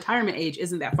actual retirement age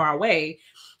isn't that far away.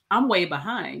 I'm way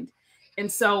behind.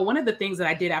 And so one of the things that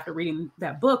I did after reading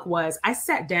that book was I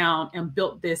sat down and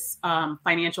built this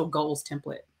financial goals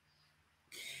template.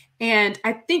 And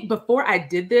I think before I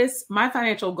did this, my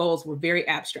financial goals were very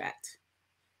abstract.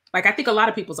 Like I think a lot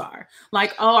of people's are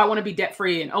like, oh, I want to be debt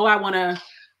free, and oh, I want to.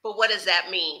 But what does that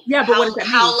mean? Yeah, but what does that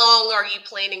mean? How long are you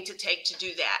planning to take to do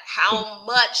that? How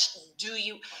much do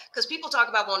you? Because people talk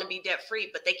about wanting to be debt free,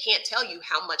 but they can't tell you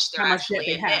how much they're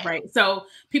actually in debt. Right. So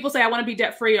people say, I want to be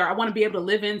debt free, or I want to be able to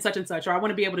live in such and such, or I want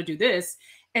to be able to do this.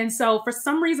 And so for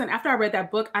some reason, after I read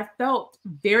that book, I felt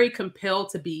very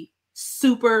compelled to be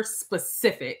super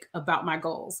specific about my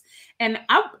goals. And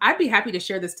I'd be happy to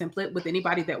share this template with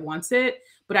anybody that wants it.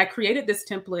 But I created this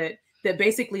template that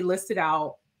basically listed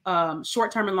out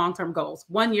short-term and long-term goals,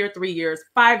 1 year, 3 years,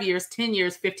 5 years, 10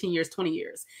 years, 15 years, 20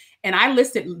 years. And I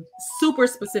listed super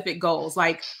specific goals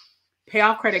like pay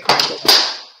off credit card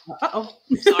debt. Uh-oh.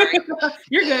 Sorry.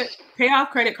 You're good. Pay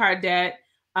off credit card debt.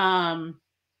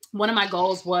 One of my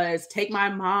goals was take my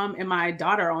mom and my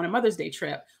daughter on a Mother's Day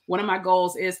trip. One of my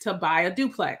goals is to buy a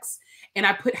duplex. And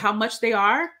I put how much they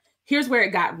are. Here's where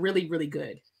it got really, really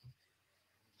good.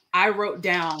 I wrote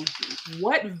down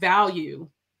what value,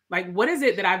 like what is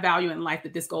it that I value in life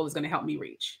that this goal is going to help me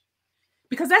reach?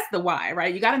 Because that's the why,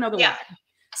 right? You got to know the why.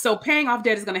 So paying off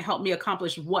debt is going to help me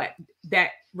accomplish what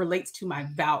that relates to my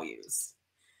values.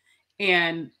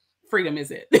 And freedom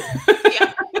is it.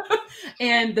 Yeah.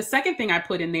 And the second thing I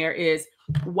put in there is,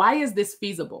 why is this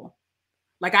feasible?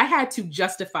 Like I had to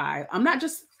justify. I'm not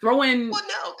just throwing. Well,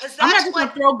 no, because I'm not just going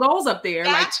to throw goals up there.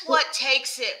 That's like, what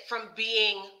takes it from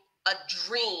being a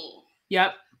dream.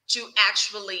 Yep. To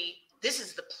actually, this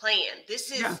is the plan.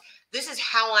 This is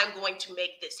how I'm going to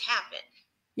make this happen.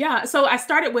 Yeah. So I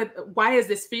started with, why is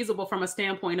this feasible from a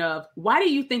standpoint of, why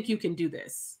do you think you can do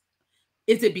this?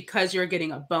 Is it because you're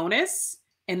getting a bonus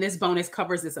and this bonus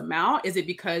covers this amount? Is it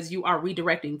because you are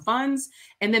redirecting funds?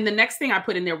 And then the next thing I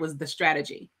put in there was the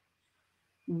strategy.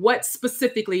 What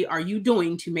specifically are you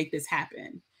doing to make this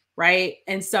happen? Right.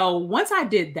 And so once I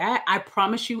did that, I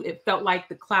promise you, it felt like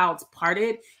the clouds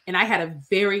parted and I had a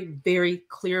very, very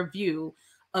clear view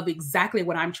of exactly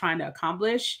what I'm trying to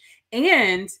accomplish.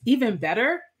 And even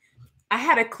better, I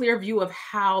had a clear view of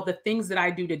how the things that I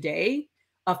do today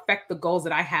affect the goals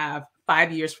that I have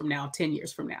 5 years from now, 10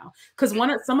 years from now. Because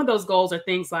some of those goals are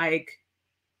things like,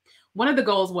 one of the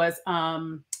goals was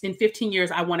in 15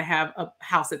 years, I want to have a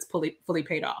house that's fully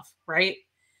paid off, right?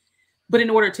 But in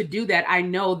order to do that, I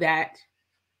know that's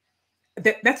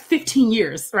 15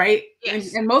 years, right?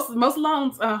 Yes. And most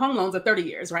loans, home loans are 30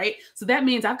 years, right? So that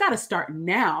means I've got to start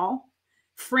now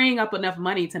freeing up enough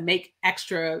money to make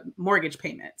extra mortgage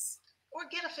payments. Or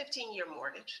get a 15-year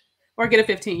mortgage. Or get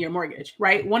a 15-year mortgage,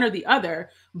 right? One or the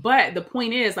other. But the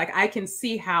point is, like, I can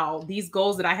see how these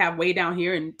goals that I have way down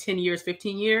here in 10 years,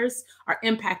 15 years are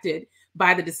impacted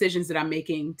by the decisions that I'm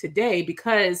making today,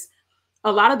 because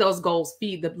a lot of those goals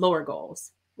feed the lower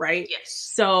goals, right?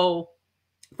 Yes. So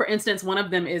for instance, one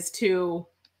of them is to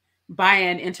buy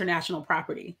an international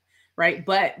property, right?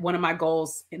 But one of my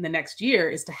goals in the next year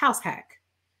is to house hack.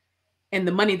 And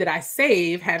the money that I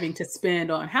save having to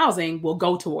spend on housing will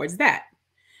go towards that,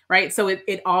 right? So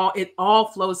it all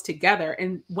flows together.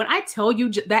 And when I tell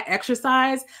you that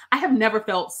exercise, I have never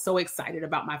felt so excited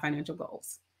about my financial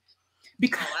goals.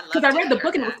 because Oh, I I love to read the hear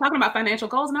book and it was that. talking about financial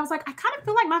goals. And I was like, I kind of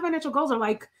feel like my financial goals are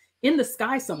like in the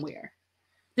sky somewhere.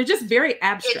 They're just very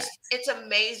abstract. It's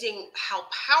amazing how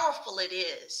powerful it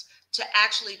is to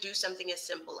actually do something as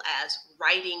simple as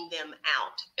writing them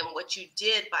out, and what you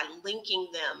did by linking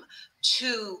them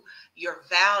to your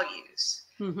values.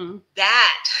 Mm-hmm.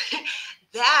 That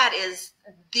that is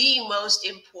the most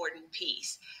important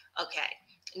piece. Okay.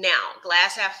 Now,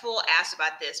 glass half full asked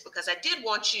about this because I did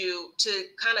want you to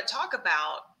kind of talk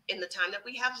about, in the time that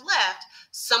we have left,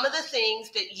 some of the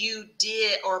things that you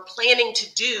did or planning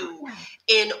to do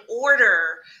in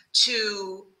order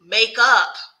to make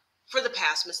up for the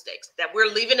past mistakes that we're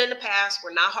leaving in the past.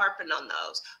 We're not harping on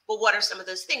those, but what are some of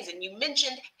those things? And you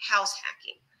mentioned house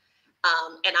hacking.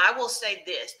 And I will say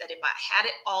this, that if I had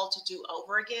it all to do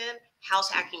over again, house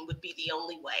hacking would be the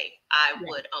only way I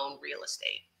would own real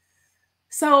estate.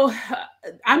 So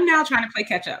I'm now trying to play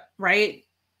catch up, right?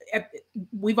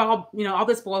 We've all, all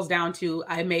this boils down to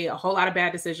I made a whole lot of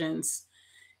bad decisions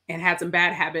and had some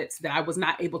bad habits that I was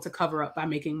not able to cover up by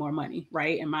making more money,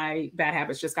 right? And my bad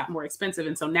habits just got more expensive.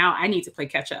 And so now I need to play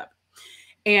catch up.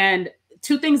 And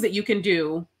two things that you can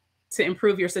do to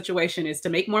improve your situation is to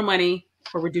make more money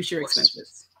or reduce your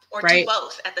expenses. Or right? do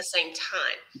both at the same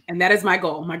time. And that is my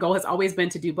goal. My goal has always been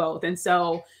to do both. And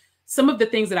so some of the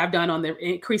things that I've done on the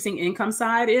increasing income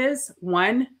side is,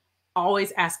 one,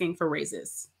 always asking for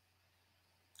raises.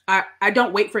 I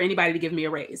don't wait for anybody to give me a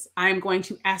raise. I'm going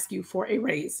to ask you for a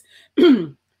raise.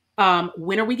 When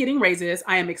are we getting raises?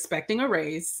 I am expecting a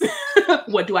raise.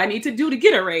 What do I need to do to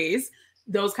get a raise?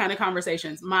 Those kind of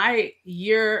conversations. My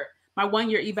 1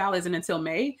 year eval isn't until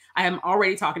May. I am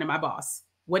already talking to my boss.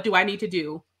 What do I need to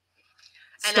do?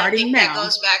 And I think that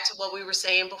goes back to what we were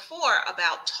saying before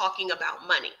about talking about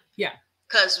money. Yeah.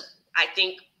 Because I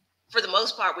think for the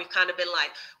most part, we've kind of been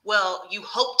like, well, you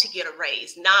hope to get a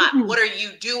raise, not what are you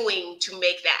doing to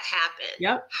make that happen?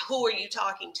 Yep. Who are you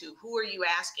talking to? Who are you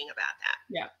asking about that?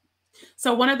 Yeah.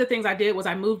 So one of the things I did was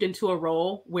I moved into a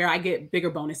role where I get bigger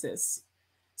bonuses.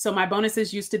 So my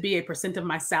bonuses used to be a % of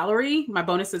my salary. My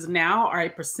bonuses now are a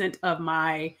 % of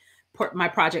my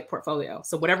project portfolio.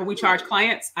 So whatever we charge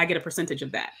clients, I get a percentage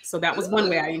of that. So that was one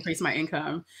way I increased my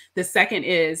income. The second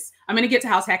is, I'm going to get to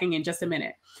house hacking in just a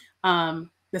minute.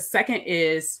 The second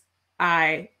is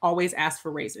I always ask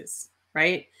for raises,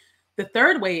 right? The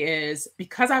third way is,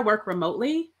 because I work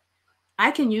remotely,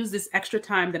 I can use this extra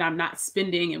time that I'm not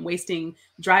spending and wasting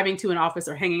driving to an office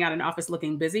or hanging out in an office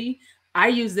looking busy. I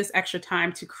use this extra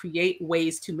time to create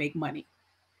ways to make money.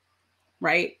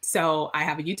 Right. So I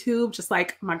have a YouTube, just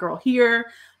like my girl here.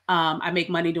 I make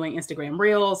money doing Instagram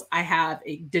Reels. I have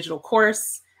a digital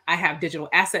course. I have digital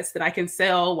assets that I can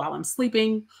sell while I'm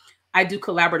sleeping. I do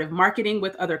collaborative marketing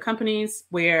with other companies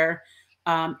where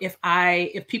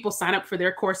if people sign up for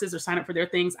their courses or sign up for their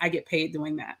things, I get paid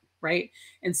doing that. Right.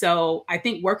 And so I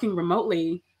think working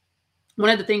remotely, one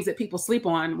of the things that people sleep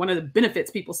on, one of the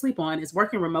benefits people sleep on is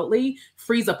working remotely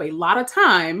frees up a lot of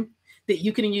time that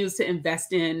you can use to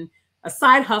invest in a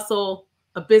side hustle,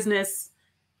 a business,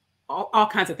 all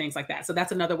kinds of things like that. So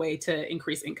that's another way to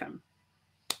increase income.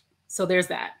 So there's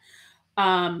that.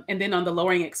 And then on the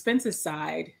lowering expenses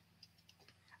side,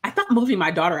 I thought moving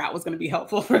my daughter out was going to be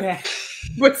helpful for that,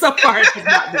 but so far it has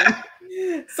not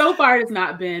been. So far it has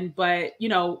not been, but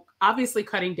obviously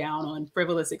cutting down on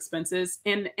frivolous expenses.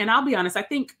 And I'll be honest, I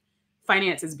think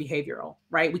finance is behavioral,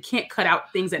 right? We can't cut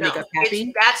out things that make us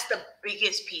happy. That's the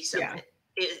biggest piece of it.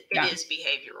 It is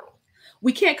behavioral.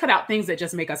 We can't cut out things that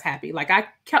just make us happy. Like I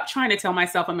kept trying to tell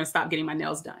myself I'm going to stop getting my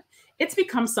nails done. It's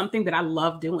become something that I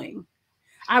love doing.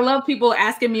 I love people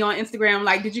asking me on Instagram,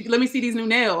 like, let me see these new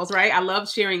nails, right? I love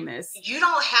sharing this. You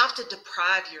don't have to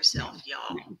deprive yourself,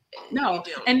 y'all. No.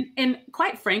 And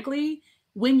quite frankly,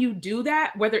 when you do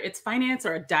that, whether it's finance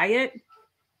or a diet,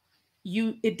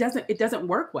 it doesn't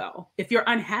work well. If you're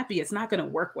unhappy, it's not going to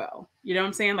work well. You know what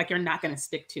I'm saying? Like, you're not going to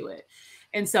stick to it.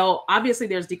 And so obviously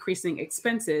there's decreasing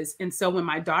expenses. And so when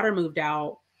my daughter moved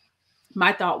out,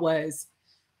 my thought was,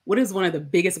 what is one of the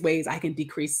biggest ways I can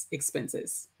decrease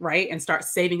expenses, right? And start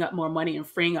saving up more money and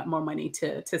freeing up more money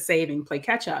to save and play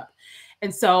catch up.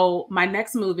 And so my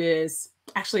next move is,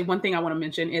 actually, one thing I want to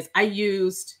mention is I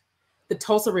used the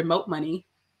Tulsa remote money.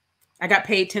 I got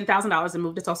paid $10,000 and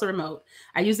moved to Tulsa remote.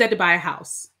 I used that to buy a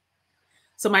house.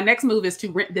 So my next move is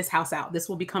to rent this house out. This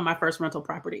will become my first rental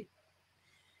property.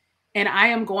 And I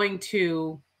am going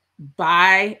to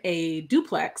buy a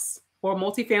duplex or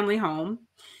multifamily home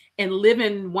and live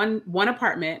in one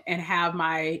apartment and have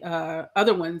my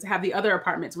have the other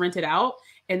apartments rented out,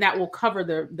 and that will cover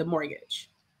the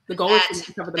mortgage. The goal is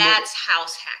to cover the mortgage. That's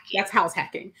house hacking. That's house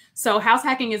hacking. So house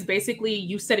hacking is basically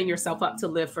you setting yourself up to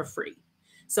live for free.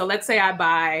 So let's say I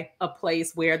buy a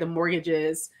place where the mortgage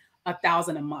is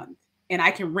 $1,000 a month and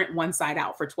I can rent one side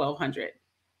out for $1,200.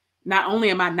 Not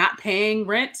only am I not paying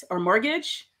rent or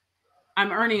mortgage,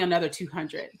 I'm earning another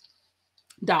 $200.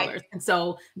 And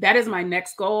so that is my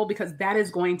next goal, because that is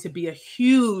going to be a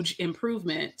huge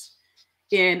improvement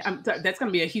in, that's going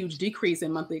to be a huge decrease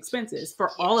in monthly expenses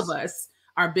for all of us.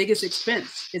 Our biggest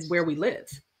expense is where we live,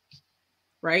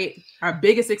 right? Our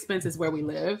biggest expense is where we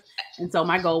live. And so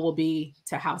my goal will be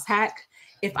to house hack.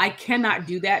 If I cannot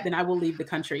do that, then I will leave the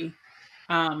country.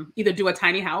 Either do a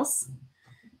tiny house,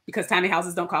 because tiny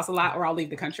houses don't cost a lot, or I'll leave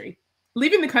the country.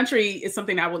 Leaving the country is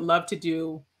something I would love to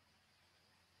do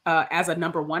as a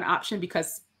number one option,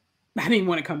 because I didn't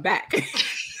want to come back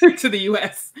to the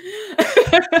US.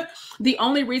 The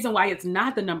only reason why it's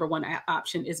not the number one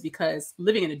option is because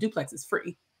living in a duplex is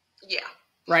free. Yeah.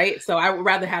 Right. So I would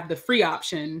rather have the free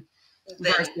option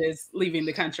versus leaving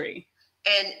the country.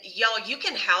 And y'all, you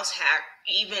can house hack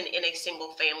even in a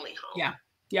single family home. Yeah.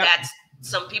 Yep. That's,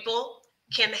 some people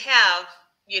can have,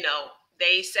 you know,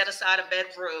 they set aside a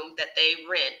bedroom that they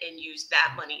rent and use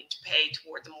that money to pay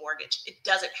toward the mortgage. It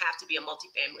doesn't have to be a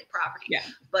multifamily property. Yeah.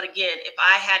 But again, if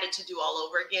I had it to do all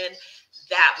over again,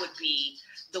 that would be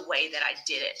the way that I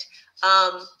did it.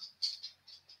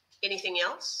 Anything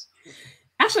else?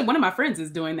 Actually, one of my friends is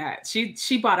doing that.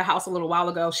 She bought a house a little while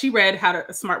ago. She read How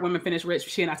to Smart Women Finish Rich.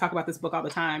 She and I talk about this book all the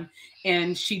time.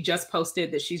 And she just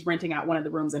posted that she's renting out one of the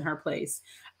rooms in her place.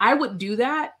 I would do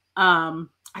that.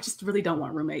 I just really don't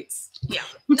want roommates. Yeah.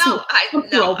 No,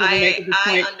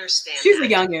 I understand. She's a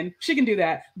youngin'. She can do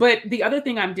that. But the other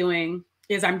thing I'm doing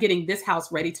is I'm getting this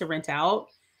house ready to rent out.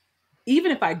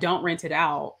 Even if I don't rent it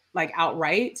out, like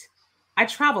outright, I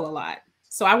travel a lot.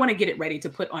 So I want to get it ready to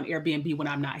put on Airbnb when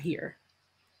I'm not here.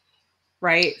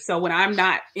 Right. So when I'm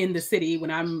not in the city,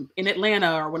 when I'm in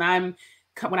Atlanta, or when I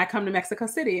come to Mexico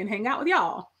City and hang out with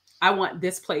y'all, I want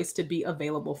this place to be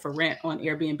available for rent on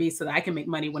Airbnb so that I can make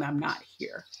money when I'm not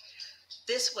here.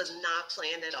 This was not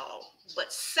planned at all,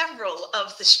 but several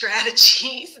of the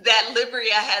strategies that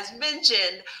Libria has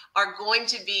mentioned are going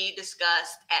to be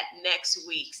discussed at next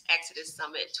week's Exodus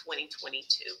Summit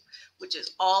 2022, which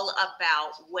is all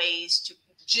about ways to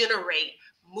generate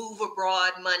move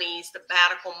abroad monies,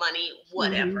 sabbatical money,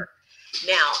 whatever. Mm-hmm.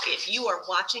 Now, if you are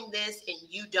watching this and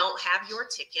you don't have your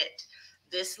ticket,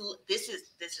 this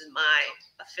is my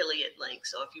affiliate link.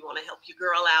 So if you want to help your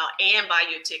girl out and buy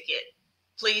your ticket,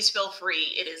 please feel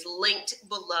free. It is linked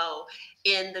below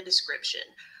in the description.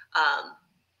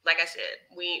 Like I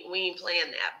said, we ain't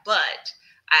playing that, but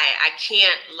I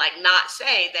can't not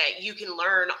say that you can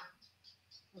learn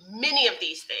many of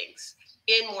these things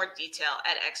in more detail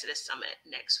at Exodus Summit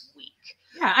next week.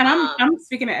 Yeah, and I'm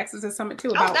speaking at Exodus Summit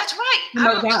too about. Oh, that's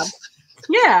right.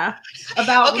 Yeah,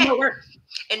 about remote work.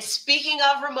 And speaking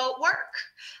of remote work,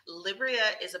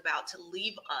 Libria is about to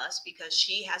leave us because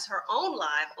she has her own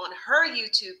live on her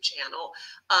YouTube channel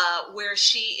where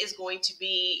she is going to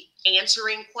be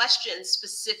answering questions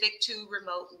specific to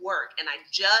remote work. And I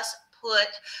just put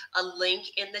a link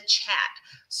in the chat.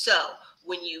 So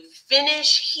when you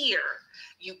finish here,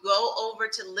 you go over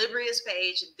to Libria's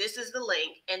page. This is the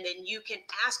link. And then you can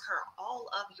ask her all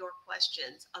of your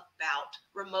questions about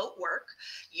remote work.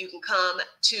 You can come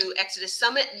to Exodus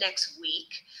Summit next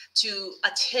week to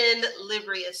attend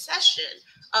Libria's session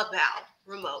about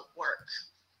remote work.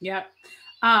 Yep.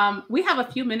 We have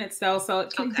a few minutes though. So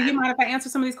do you mind if I answer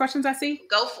some of these questions I see?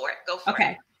 Go for it.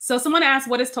 Okay. So someone asked,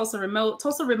 what is Tulsa Remote?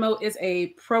 Tulsa Remote is a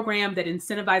program that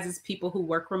incentivizes people who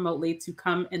work remotely to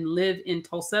come and live in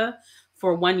Tulsa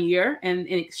for 1 year, and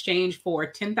in exchange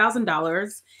for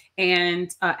 $10,000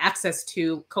 and access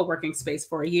to co-working space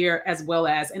for a year, as well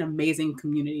as an amazing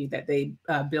community that they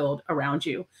build around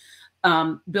you,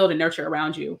 build and nurture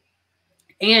around you.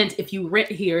 And if you rent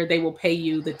here, they will pay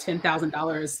you the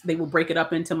 $10,000. They will break it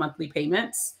up into monthly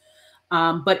payments.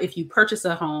 But if you purchase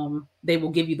a home, they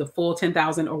will give you the full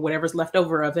 $10,000 or whatever's left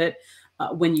over of it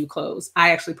when you close.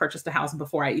 I actually purchased a house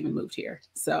before I even moved here.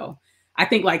 So I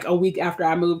think a week after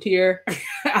I moved here,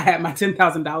 I had my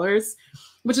 $10,000,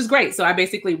 which is great. So I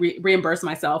basically reimbursed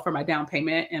myself for my down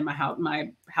payment and my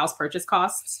house purchase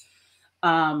costs.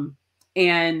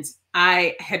 And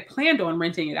I had planned on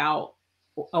renting it out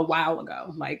a while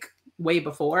ago, way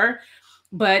before,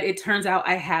 but it turns out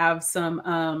I have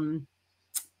some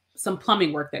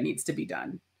plumbing work that needs to be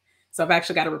done. So I've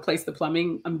actually got to replace the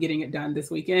plumbing. I'm getting it done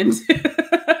this weekend.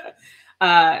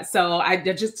 So I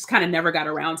just kind of never got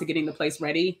around to getting the place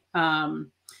ready. But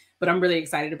I'm really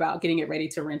excited about getting it ready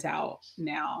to rent out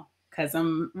now because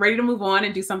I'm ready to move on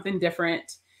and do something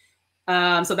different.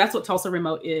 So that's what Tulsa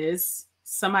Remote is.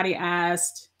 Somebody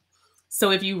asked,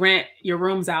 So if you rent your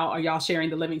rooms out, are y'all sharing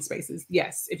the living spaces?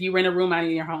 Yes. If you rent a room out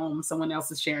in your home, someone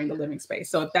else is sharing the living space.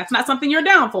 So if that's not something you're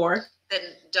down for, then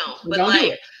don't. we But don't do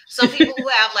like it. some people who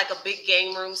have like a big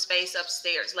game room space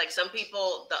upstairs, like some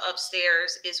people, the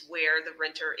upstairs is where the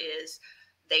renter is.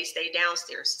 They stay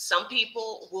downstairs. Some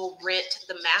people will rent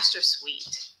the master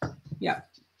suite. Yeah.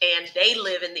 And they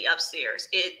live in the upstairs.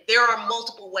 There are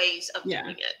multiple ways of Yeah.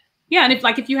 doing it. Yeah, and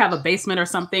if you have a basement or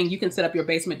something, you can set up your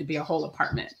basement to be a whole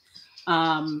apartment.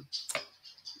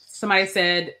 Somebody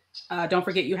said, don't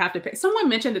forget you have to pay. Someone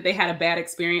mentioned that they had a bad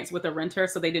experience with a renter,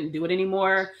 so they didn't do it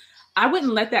anymore. I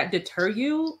wouldn't let that deter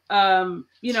you.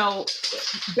 You know,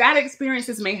 bad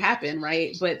experiences may happen,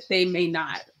 right? But they may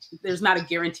not. There's not a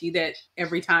guarantee that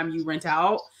every time you rent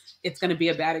out, it's going to be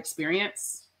a bad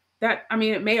experience. It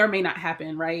may or may not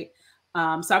happen, right?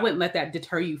 So I wouldn't let that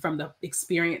deter you from the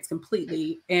experience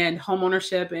completely. And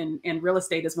homeownership and real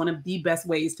estate is one of the best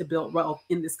ways to build wealth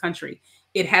in this country.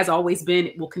 It has always been,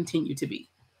 it will continue to be.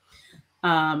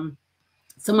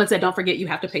 Someone said, don't forget you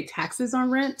have to pay taxes on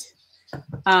rent.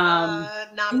 It's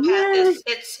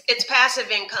passive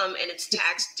income and it's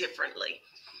taxed differently.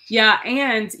 Yeah,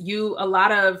 and a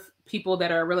lot of people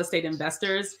that are real estate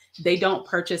investors, they don't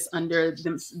purchase under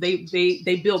them.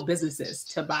 They build businesses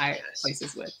to buy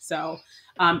places with. So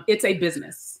it's a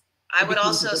business. I would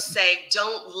also say,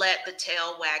 don't let the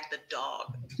tail wag the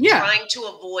dog. Yeah. Trying to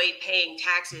avoid paying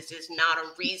taxes is not a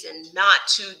reason not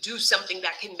to do something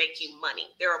that can make you money.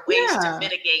 There are ways to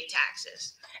mitigate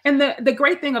taxes. And the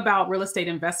great thing about real estate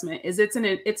investment is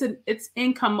it's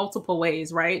income multiple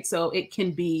ways, right? So it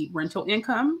can be rental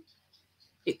income.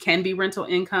 It can be rental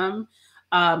income.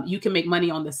 You can make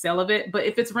money on the sale of it. But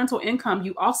if it's rental income,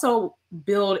 you also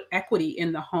build equity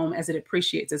in the home as it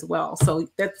appreciates as well. So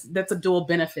that's a dual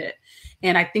benefit.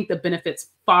 And I think the benefits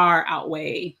far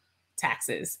outweigh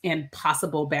taxes and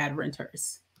possible bad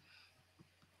renters.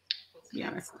 To be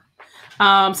honest.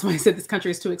 Somebody said this country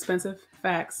is too expensive.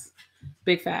 Facts.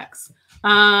 Big facts.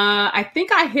 I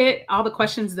think I hit all the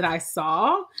questions that I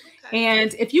saw. Okay.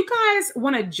 And if you guys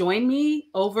want to join me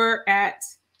over at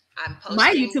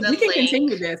my YouTube, we can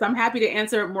continue this. I'm happy to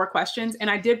answer more questions.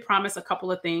 And I did promise a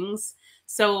couple of things.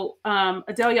 So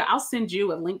Adelia, I'll send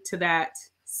you a link to that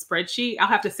spreadsheet. I'll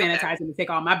have to sanitize it and take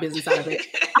all my business out of it.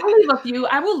 I will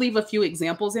leave a few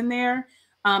examples in there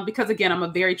because again, I'm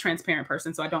a very transparent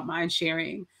person, so I don't mind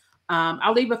sharing.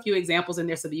 I'll leave a few examples in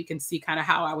there so that you can see kind of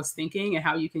how I was thinking and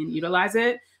how you can utilize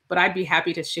it. But I'd be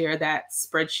happy to share that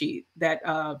spreadsheet, that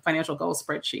financial goals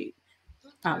spreadsheet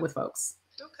with folks.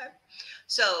 Okay.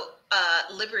 So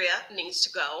Libria needs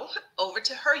to go over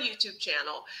to her YouTube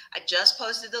channel. I just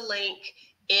posted the link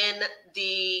in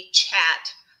the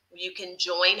chat. You can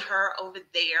join her over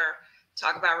there,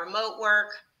 talk about remote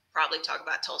work, probably talk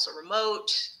about Tulsa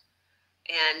Remote,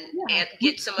 and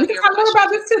get some of your questions. We can talk more about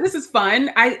this too. This is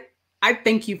fun. I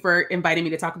thank you for inviting me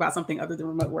to talk about something other than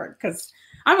remote work because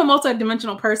I'm a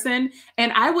multidimensional person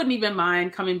and I wouldn't even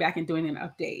mind coming back and doing an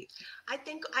update. I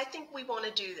think we want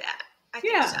to do that. I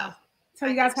think so. Tell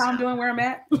you guys how I'm doing, where I'm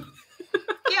at.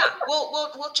 Yeah,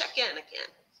 we'll check in again.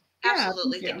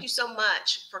 Absolutely. Thank you so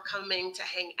much for coming to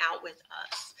hang out with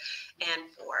us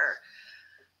and for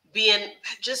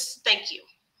thank you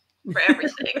for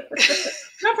everything.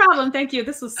 No problem. Thank you.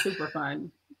 This was super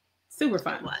fun. Super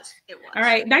fun. It was. All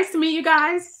right. Nice to meet you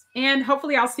guys. And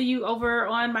hopefully I'll see you over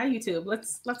on my YouTube.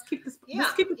 Let's keep this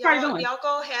party going. Y'all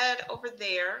go ahead over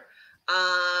there.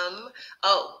 I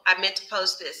meant to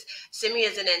post this. Send me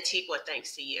as an Antigua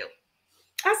thanks to you.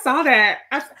 I saw that.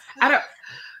 I don't.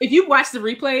 If you watch the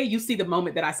replay, you see the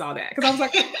moment that I saw that because I was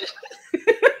like,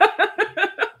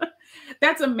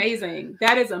 "That's amazing.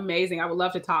 That is amazing. I would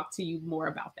love to talk to you more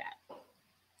about that."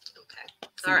 Okay.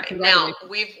 All right. Now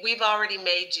we've already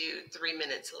made you 3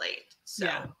 minutes late, so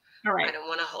all right. I don't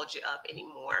want to hold you up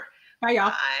anymore. Bye,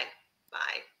 y'all.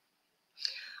 Bye.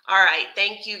 All right.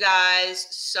 Thank you guys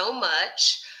so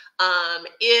much.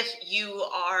 If you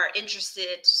are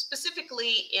interested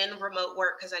specifically in remote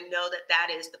work, because I know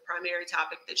that is the primary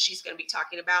topic that she's going to be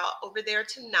talking about over there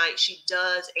tonight. She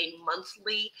does a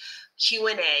monthly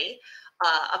Q&A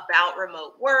about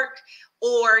remote work,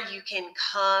 or you can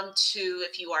come to,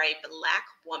 if you are a Black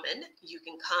woman, you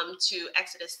can come to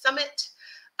Exodus Summit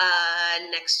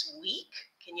next week.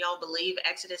 Can y'all believe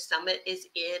Exodus Summit is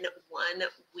in 1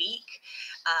 week?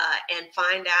 And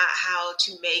find out how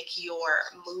to make your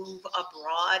move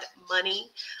abroad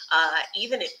money.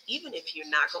 Even if you're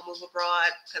not gonna move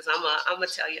abroad, because I'm gonna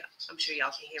tell you, I'm sure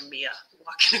y'all can hear me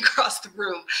walking across the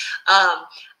room.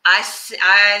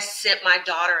 I sent my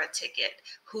daughter a ticket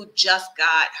who just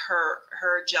got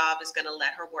her job is going to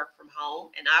let her work from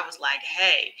home. And I was like,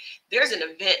 hey, there's an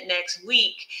event next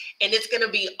week and it's going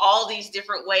to be all these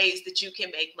different ways that you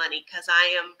can make money. Cause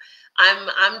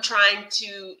I'm trying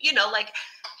to, like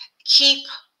keep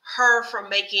her from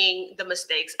making the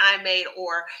mistakes I made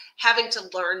or having to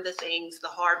learn the things the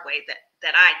hard way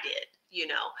that I did.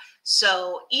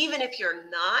 So even if you're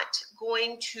not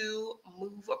going to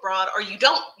move abroad or you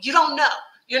don't know,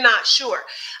 you're not sure,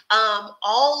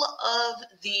 all of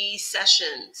the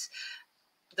sessions,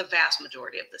 the vast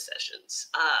majority of the sessions,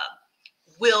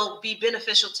 will be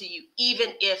beneficial to you,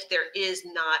 even if there is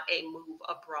not a move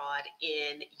abroad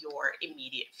in your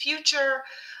immediate future.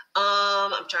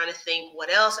 I'm trying to think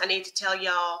what else I need to tell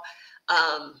y'all.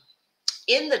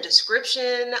 In the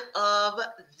description of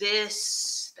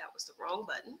this, that was the wrong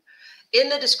button. In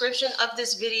the description of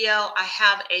this video, I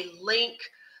have a link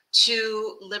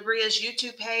to Libria's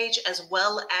YouTube page as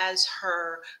well as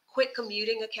her Quit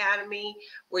Commuting Academy,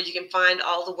 where you can find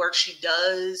all the work she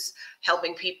does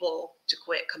helping people to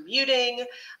quit commuting.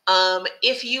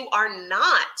 If you are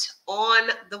not on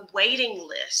the waiting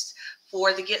list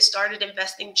for the Get Started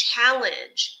Investing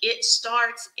Challenge, it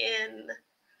starts in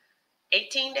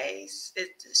 18 days. It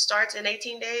starts in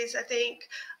 18 days, I think.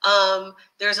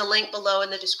 There's a link below in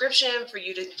the description for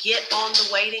you to get on the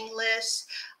waiting list,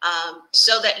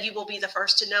 so that you will be the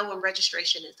first to know when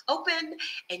registration is open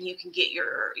and you can get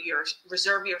your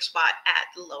reserve your spot at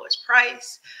the lowest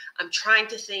price. I'm trying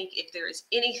to think if there is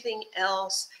anything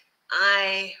else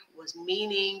I was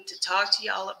meaning to talk to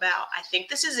y'all about. I think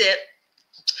this is it.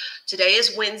 Today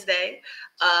is Wednesday.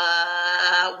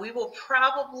 We will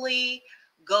probably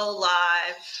go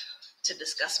live to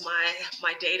discuss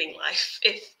my dating life,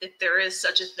 if there is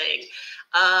such a thing.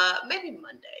 Maybe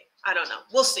Monday. I don't know.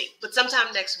 We'll see. But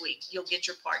sometime next week, you'll get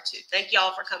your part 2. Thank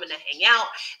y'all for coming to hang out.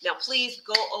 Now, please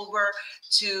go over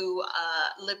to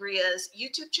Libria's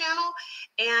YouTube channel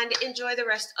and enjoy the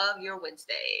rest of your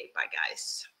Wednesday. Bye,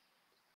 guys.